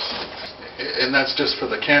 years. And that's just for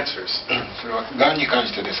the cancers. それはがんに関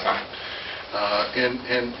してですか？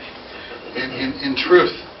 In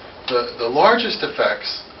truth, the largest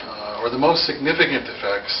effects, or the most significant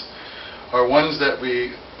effects, are ones that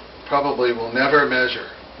we probably will never measure.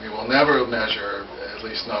 We will never measure, at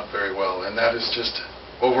least not very well, and that is just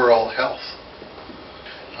overall health.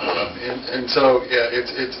 And so, yeah,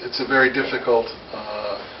 it's a very difficult,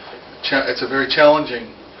 it's a very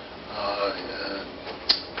challenging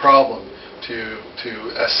problem to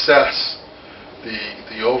assess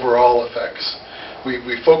the overall effects.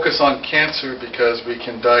 We focus on cancer because we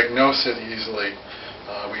can diagnose it easily.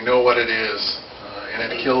 We know what it is, and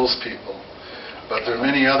it kills people. But there are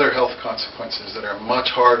many other health consequences that are much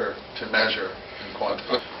harder to measure and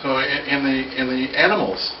quantify. So in the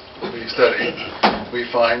animals we study, we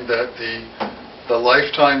find that the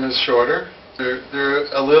lifetime is shorter. They're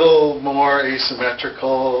a little more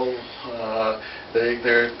asymmetrical.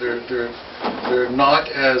 They're not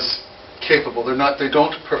as capable. They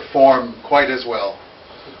don't perform quite as well.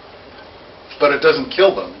 But it doesn't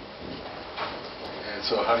kill them. And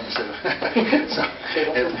so how do you say that?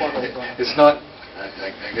 It's not.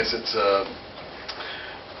 I guess it's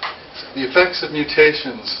the effects of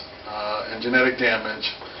mutations and genetic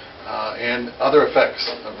damage and other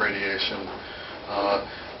effects of radiation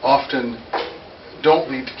often don't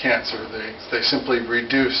lead to cancer. They simply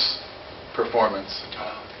reduce performance.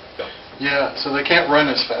 Yeah, so they can't run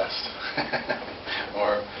as fast,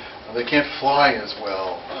 or they can't fly as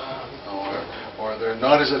well, or they're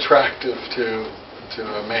not as attractive to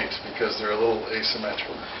a mate because they're a little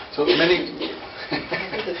asymmetrical. So many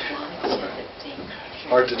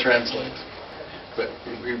hard to translate, but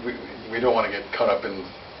we don't want to get caught up in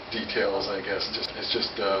details. I guess it's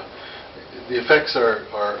just the effects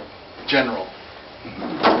are general.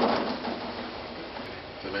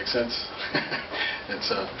 Does that make sense?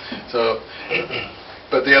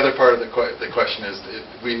 But the other part of the question is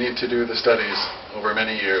we need to do the studies over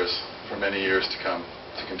many years, for many years to come,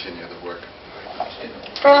 to continue the work.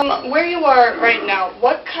 From where you are right now,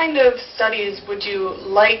 what kind of studies would you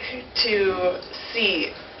like to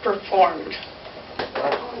see performed?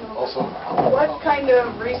 Also? What kind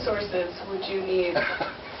of resources would you need?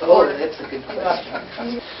 Oh, that's a good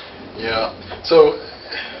question. Yeah. So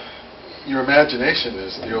your imagination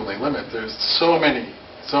is the only limit. There's so many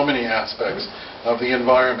aspects of the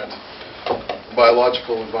environment,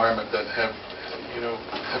 biological environment, that have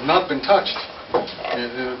not been touched,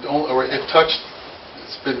 or if touched,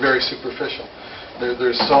 it's been very superficial.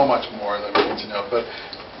 There's so much more that we need to know. But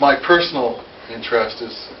my personal interest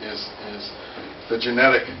is the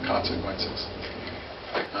genetic consequences.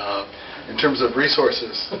 In terms of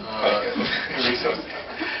resources,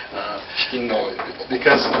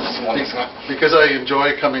 because I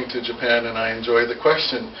enjoy coming to Japan and I enjoy the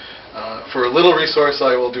question, for a little resource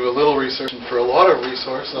I will do a little research, and for a lot of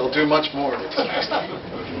resource I'll do much more.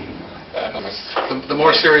 The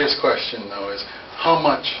more serious question, though, is how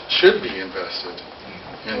much should be invested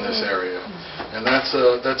in this area, and that's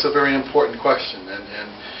a very important question,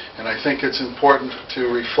 and I think it's important to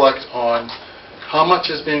reflect on how much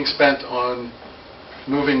is being spent on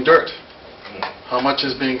moving dirt, how much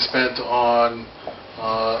is being spent on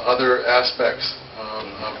other aspects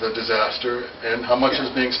of the disaster, and how much is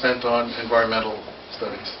being spent on environmental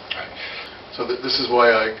studies. So this is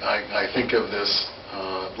why I think of this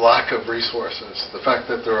lack of resources, the fact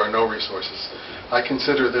that there are no resources. I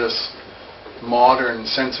consider this modern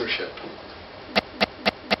censorship.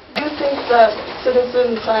 Do you think that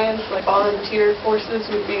citizen science, like volunteer forces,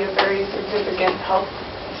 would be a very significant help?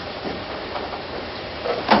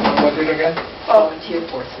 What did again? Volunteer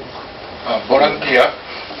forces. Volunteer?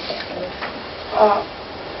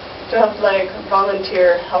 To have like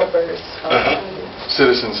volunteer helpers.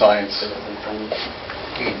 Citizen science.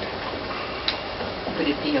 Could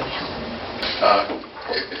it be of help?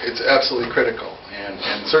 It's absolutely critical, and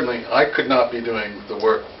certainly I could not be doing the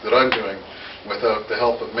work that I'm doing without the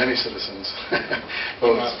help of many citizens,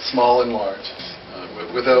 both small and large.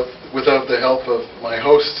 Without the help of my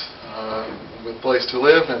host with a place to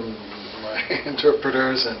live and my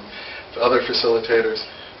interpreters and other facilitators,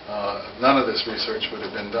 none of this research would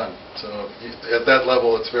have been done. So at that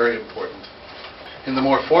level, it's very important. In the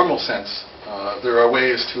more formal sense, there are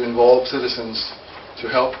ways to involve citizens to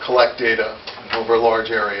help collect data over large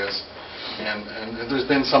areas. And there's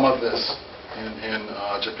been some of this in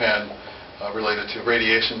Japan related to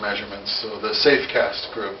radiation measurements. So the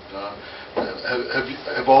SafeCast group.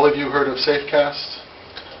 Have all of you heard of SafeCast?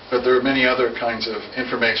 But there are many other kinds of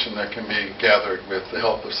information that can be gathered with the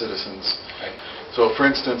help of citizens. So for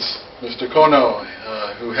instance, Mr. Kono,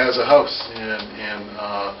 who has a house in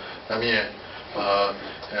Namie,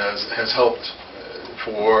 has helped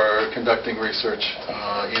for conducting research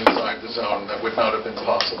inside the zone that would not have been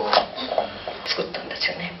possible.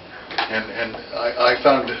 And I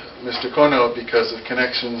found Mr. Kono because of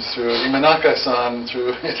connections through Imanaka-san,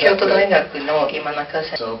 through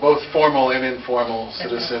so both formal and informal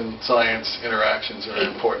citizen science interactions are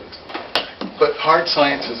important. But hard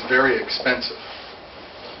science is very expensive.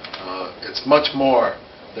 It's much more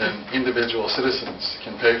than individual citizens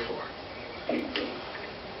can pay for.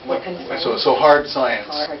 What kind of science? So hard science,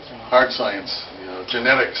 Hard science.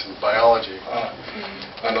 genetics and biology.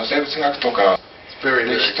 生物学とか Very,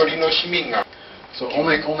 で very 一人の市民が So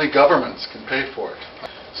only governments can pay for it.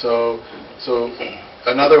 So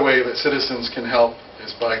another way that citizens can help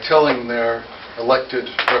is by telling their elected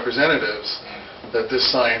representatives that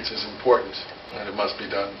this science is important and it must be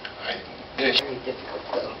done. で Very difficult,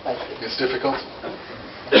 though. I think. It's difficult.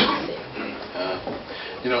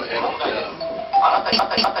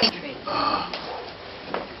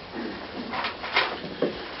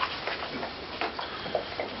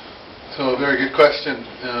 So a very good question.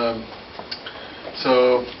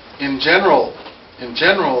 So in general,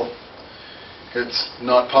 it's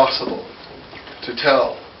not possible to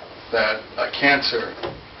tell that a cancer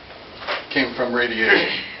came from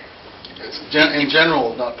radiation. It's in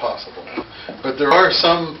general not possible. But there are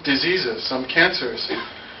some diseases, some cancers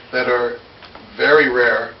that are very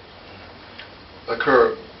rare,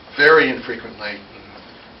 occur very infrequently,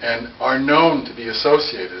 and are known to be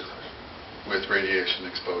associated with radiation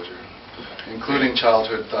exposure, including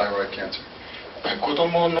childhood thyroid cancer. 子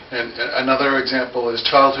供の And another example is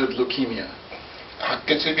childhood leukemia, 白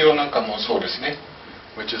血病なんかもそうですね。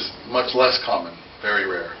 which is much less common, very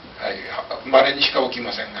rare. はい、稀にしか起き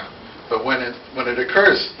ませんが、 But when it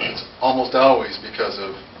occurs, it's almost always because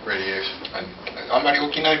of radiation. あまり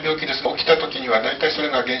起きない病気ですが、起きた時には大体それ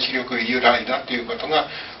が原子力由来だということが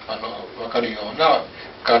分かるような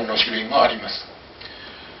がんの種類もあります。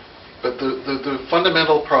 But the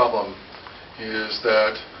fundamental problem is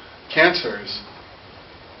that cancers,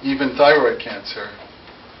 even thyroid cancer,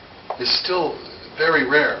 is still very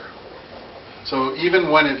rare. So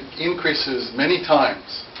even when it increases many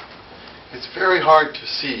times, it's very hard to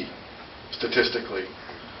see statistically.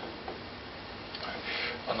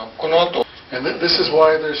 この後 And this is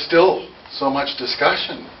why there's still so much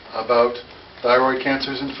discussion about thyroid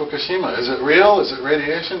cancers in Fukushima. Is it real? Is it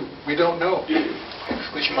radiation? We don't know.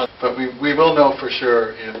 福島、 But we will know for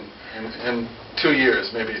sure in 2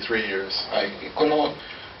 years, maybe 3 years. はい、この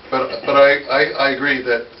But I agree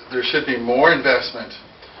that there should be more investment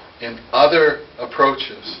in other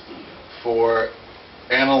approaches for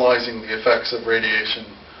analyzing the effects of radiation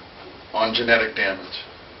on genetic damage.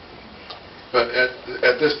 But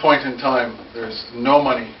at this point in time, there's no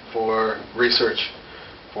money for research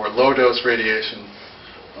for low-dose radiation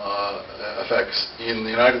effects in the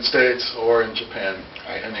United States or in Japan,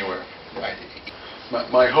 anywhere. はい、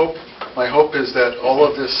 My hope is that all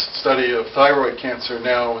of this study of thyroid cancer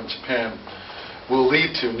now in Japan will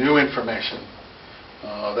lead to new information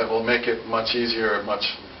that will make it much easier,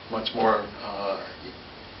 much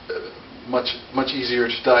easier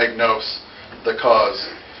to diagnose the cause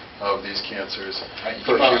of these cancers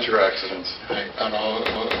for future accidents. はい、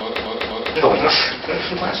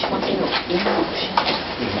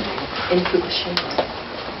In Fukushima,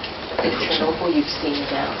 in Chernobyl, you've seen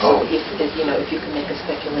now. So if you can make a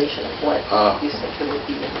speculation of what you think it would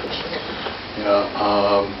be in Fukushima.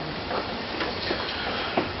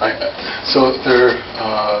 So there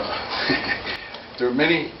are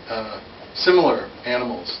many similar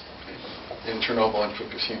animals in Chernobyl and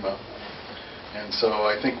Fukushima, and so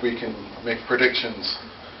I think we can make predictions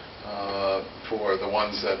for the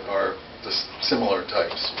ones that are the similar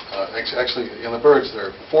types. Actually, in the birds, there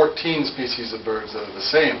are 14 species of birds that are the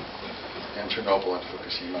same in Chernobyl and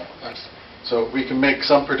Fukushima. So we can make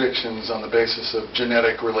some predictions on the basis of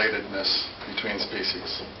genetic relatedness between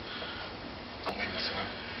species.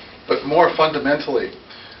 But more fundamentally,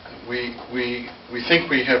 we think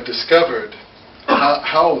we have discovered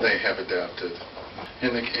how they have adapted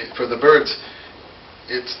For the birds,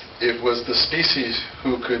 it was the species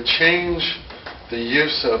who could change the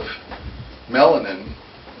use of melanin.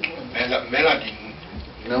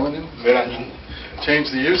 Melanin?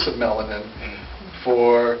 Change the use of melanin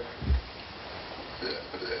for...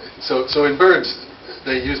 So in birds,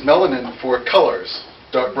 they use melanin for colors,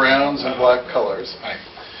 dark browns and black colors.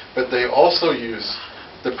 But they also use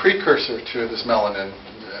the precursor to this melanin,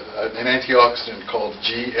 an antioxidant called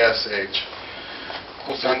GSH.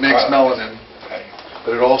 It makes melanin,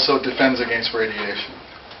 but it also defends against radiation.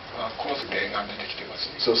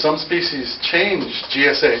 So some species change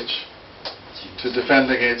GSH to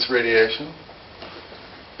defend against radiation,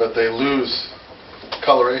 but they lose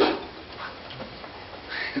coloration.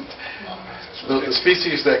 The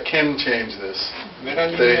species that can change this,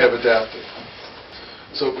 they have adapted.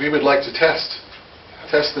 So we would like to test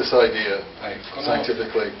this idea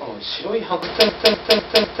scientifically. So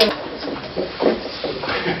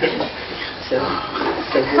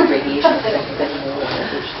the radiation effect doesn't know which,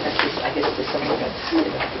 I guess there's something that's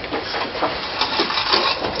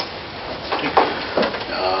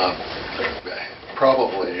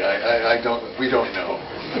probably. We don't know.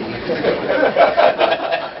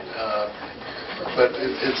 But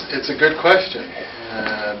it's a good question.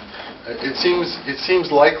 It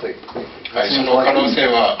seems likely.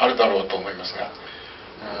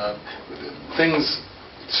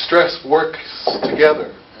 Stress works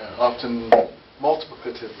together, often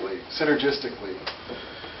multiplicatively, synergistically,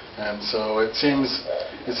 and so it seems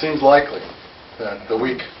likely that the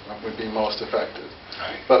weak would be most affected.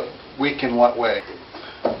 But weak in what way?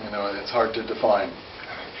 It's hard to define.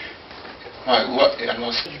 But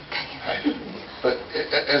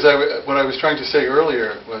what I was trying to say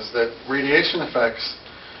earlier was that radiation effects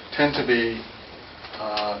tend to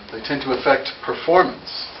affect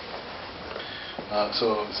performance.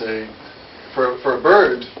 So say for a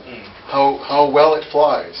bird, how well it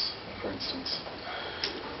flies, for instance.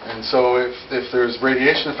 And so if there's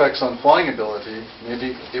radiation effects on flying ability,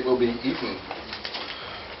 maybe it will be eaten.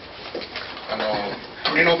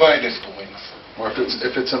 Or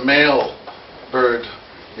if it's a male bird,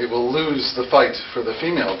 it will lose the fight for the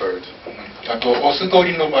female bird. あとオス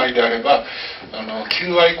鳥の場合であれば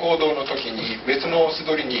求愛行動の時に別のオス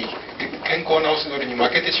鳥に健康なオス鳥に負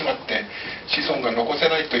けてしまって子孫が残せ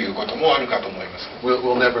ないということもあるかと思います。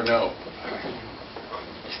We'll never know.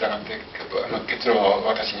 したがって結論は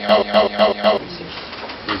私に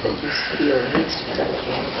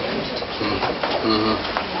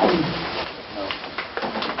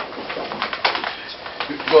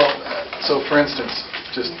Well, so for instance,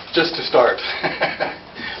 just to start,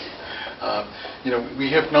 we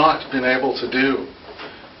have not been able to do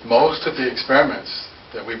most of the experiments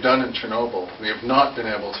that we've done in Chernobyl. We have not been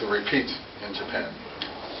able to repeat in Japan.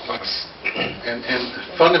 And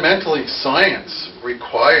fundamentally, science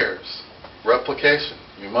requires replication.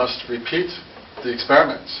 You must repeat the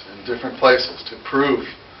experiments in different places to prove,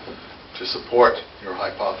 to support your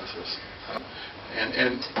hypothesis.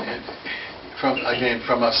 And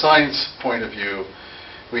from a science point of view,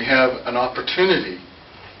 we have an opportunity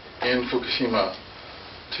in Fukushima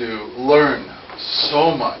to learn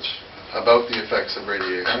so much about the effects of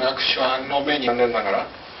radiation.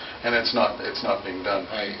 And it's not being done.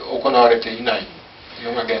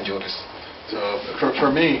 So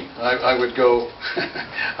for me, I would go.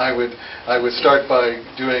 I would start by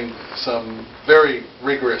doing some very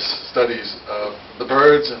rigorous studies of the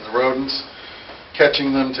birds and the rodents,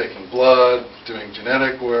 catching them, taking blood, doing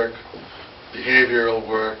genetic work, behavioral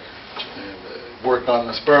work, work on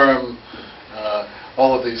the sperm,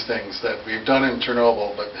 all of these things that we've done in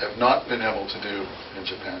Chernobyl but have not been able to do in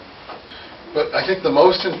Japan. But I think the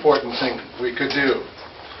most important thing we could do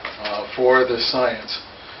for this science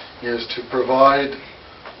is to provide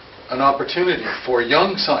an opportunity for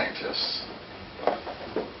young scientists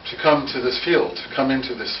to come to this field, to come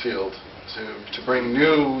into this field, to bring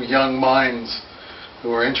new young minds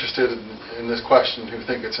who are interested in this question, who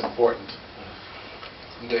think it's important.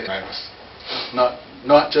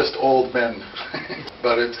 Not just old men,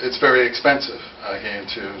 but it's very expensive, again,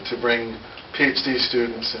 to bring PhD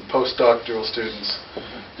students and postdoctoral students,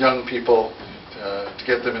 young people, to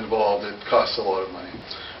get them involved. It costs a lot of money.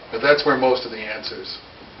 But that's where most of the answers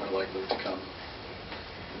are likely to come.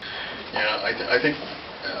 Yeah, I think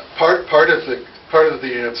part of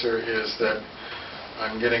the answer is that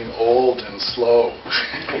I'm getting old and slow.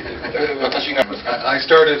 I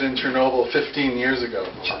started in Chernobyl 15 years ago.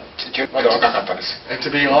 And to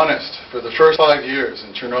be honest, for the first 5 years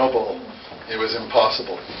in Chernobyl, it was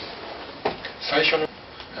impossible.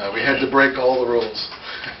 We had to break all the rules.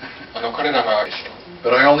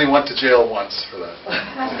 But I only went to jail once for that.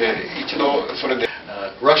 で一度それで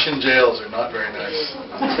Russian jails are not very nice,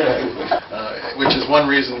 which is one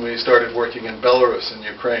reason we started working in Belarus and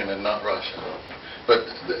Ukraine and not Russia. But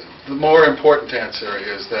the more important answer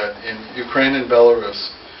is that in Ukraine and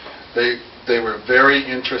Belarus, they were very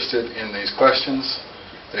interested in these questions.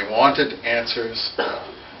 They wanted answers,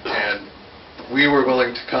 and we were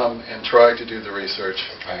willing to come and try to do the research,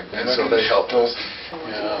 and so they helped us.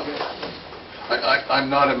 I'm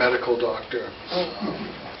not a medical doctor.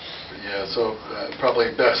 So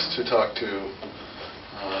probably best to talk to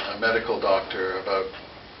a medical doctor about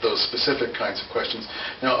those specific kinds of questions.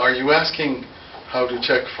 Now, are you asking how to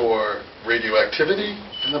check for radioactivity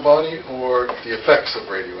in the body or the effects of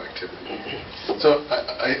radioactivity? So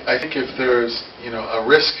I think if there's a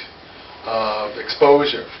risk of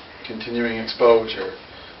exposure, continuing exposure,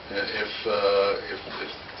 if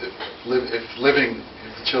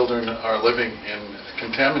the children are living in a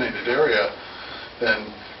contaminated area, then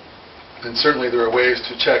certainly there are ways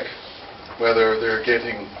to check whether they're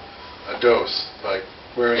getting a dose by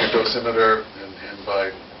wearing a dosimeter and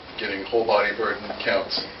by getting whole body burden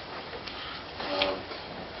counts.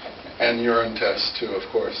 And urine tests too, of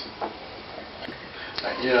course.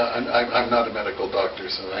 I'm not a medical doctor,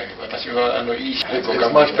 so it's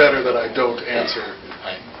much better that I don't answer.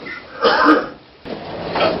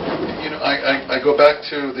 I go back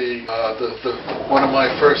to the one of my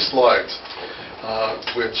first slides,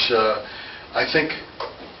 which I think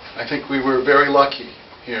we were very lucky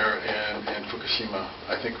here in Fukushima.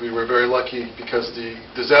 I think we were very lucky because the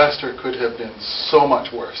disaster could have been so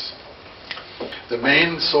much worse. The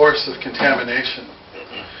main source of contamination,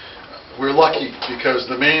 we're lucky because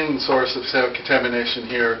the main source of contamination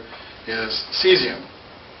here is cesium.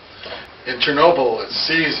 In Chernobyl, it's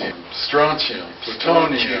cesium, strontium,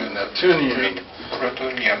 plutonium, neptunium,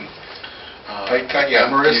 americium.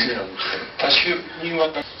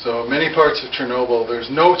 So many parts of Chernobyl, there's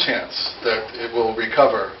no chance that it will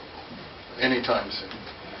recover anytime soon.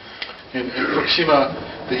 In Fukushima,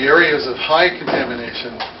 the areas of high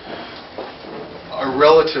contamination are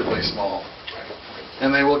relatively small,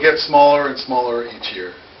 and they will get smaller and smaller each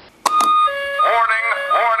year. Warning,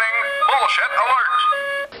 warning, bullshit alert!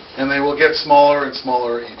 And they will get smaller and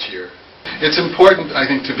smaller each year. It's important, I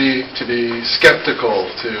think, to be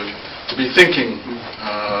skeptical, to be thinking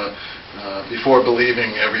before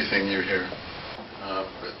believing everything you hear.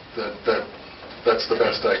 That's the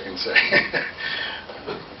best I can say.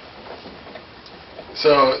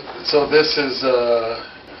 So this is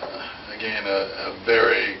again a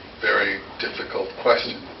very, very difficult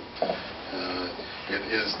question. It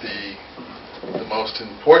is the most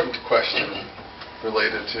important question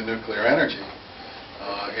related to nuclear energy.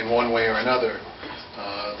 In one way or another,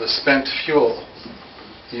 the spent fuel,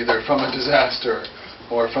 either from a disaster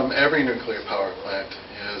or from every nuclear power plant,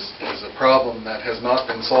 is a problem that has not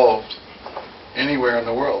been solved anywhere in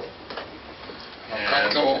the world.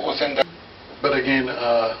 But again,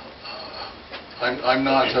 I'm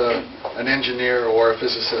not an engineer or a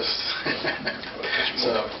physicist,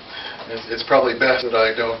 so it's probably best that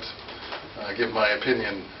I don't give my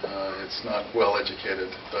opinion. It's not well educated,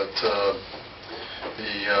 but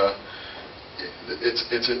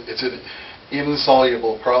it's an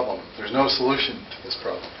insoluble problem. There's no solution to this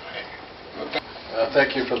problem.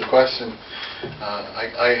 Thank you for the question.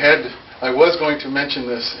 I was going to mention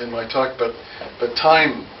this in my talk, but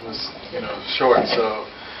time was short, so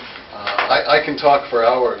I can talk for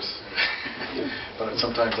hours, but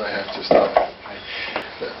sometimes I have to stop.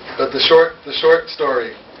 But the short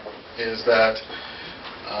story is that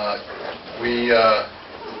we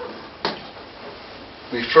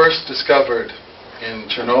first discovered in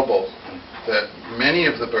Chernobyl that many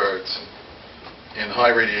of the birds in high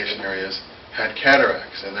radiation areas had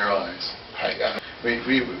cataracts in their eyes.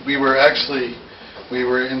 We were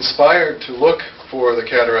inspired to look for the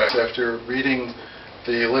cataracts after reading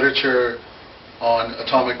the literature on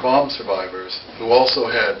atomic bomb survivors who also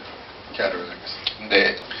had cataracts.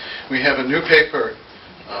 We have a new paper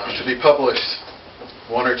to be published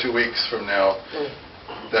 1 or 2 weeks from now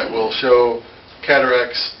that will show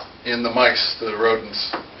cataracts in the mice, the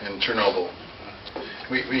rodents in Chernobyl.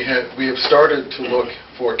 We have started to look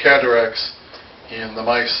for cataracts in the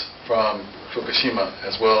mice from Fukushima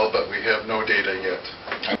as well, but we have no data yet.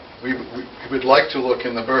 We would like to look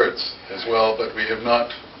in the birds as well, but we have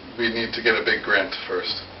not. We need to get a big grant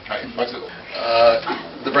first.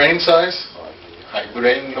 The brain size? ブ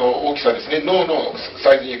レインの大きさですね。脳の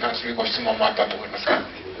サイズに関するご質問もあったと思いますが。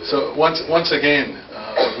So once again,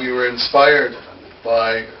 we were inspired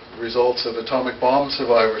by results of atomic bomb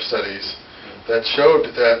survivor studies that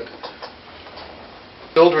showed that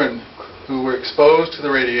Children who were exposed to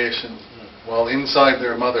the radiation while inside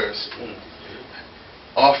their mothers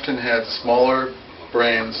often had smaller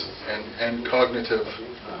brains and cognitive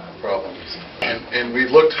problems. And we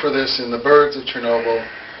looked for this in the birds of Chernobyl,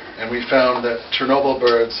 and we found that Chernobyl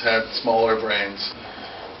birds had smaller brains.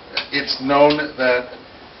 It's known that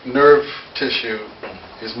nerve tissue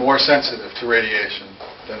is more sensitive to radiation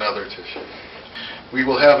than other tissue. We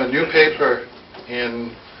will have a new paper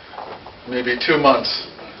in maybe 2 months,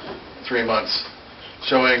 3 months,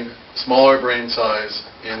 showing smaller brain size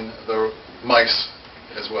in the mice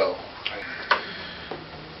as well.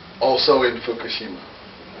 Also in Fukushima.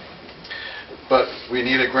 But we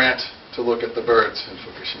need a grant to look at the birds in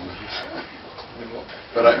Fukushima.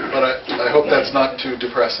 But I hope that's not too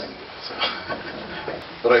depressing. So.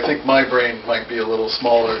 But I think my brain might be a little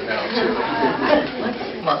smaller now too.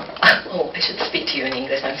 I should speak to you in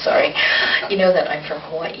English, I'm sorry. You know that I'm from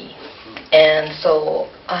Hawaii. And so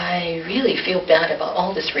I really feel bad about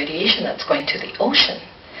all this radiation that's going to the ocean.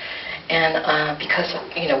 And because,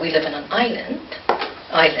 we live in an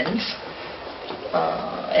islands,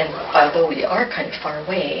 and although we are kind of far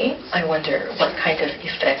away, I wonder what kind of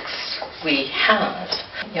effects we have.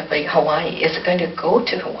 やっぱりハワイ is going to go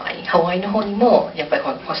to Hawaii. ハワイの方にもやっぱり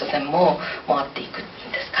放射線も回っていくん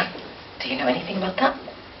ですか? Do you know anything about that?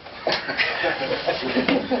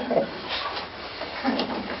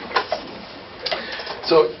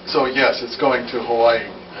 So yes, it's going to Hawaii,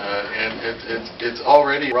 and it's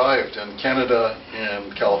already arrived in Canada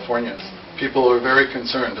and California. People are very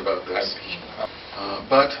concerned about this,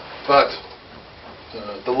 but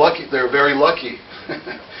they're very lucky.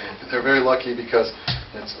 They're very lucky because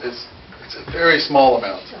it's a very small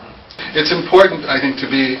amount. It's important, I think, to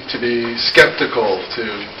be skeptical,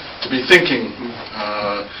 to be thinking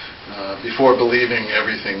before believing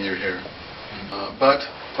everything you hear.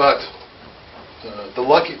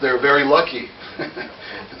 They're very lucky.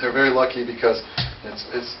 They're very lucky because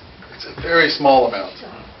it's a very small amount.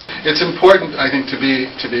 It's important, I think, to be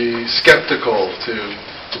skeptical,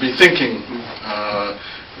 to be thinking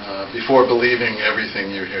before believing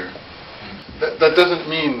everything you hear. That doesn't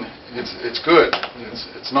mean it's good.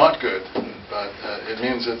 It's not good, but it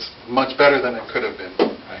means it's much better than it could have been.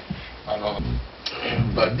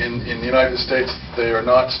 But in the United States, they are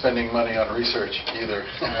not spending money on research either.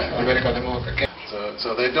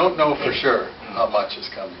 So they don't know for sure how much is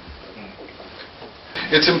coming.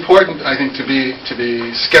 It's important, I think, to be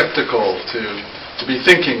skeptical, to be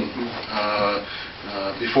thinking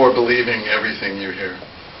before believing everything you hear.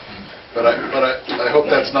 But I hope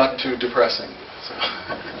that's not too depressing. So.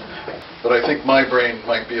 But I think my brain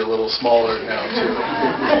might be a little smaller now too.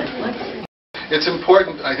 It's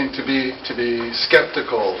important, I think, to be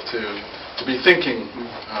skeptical, to be thinking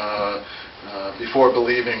before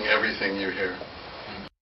believing everything you hear.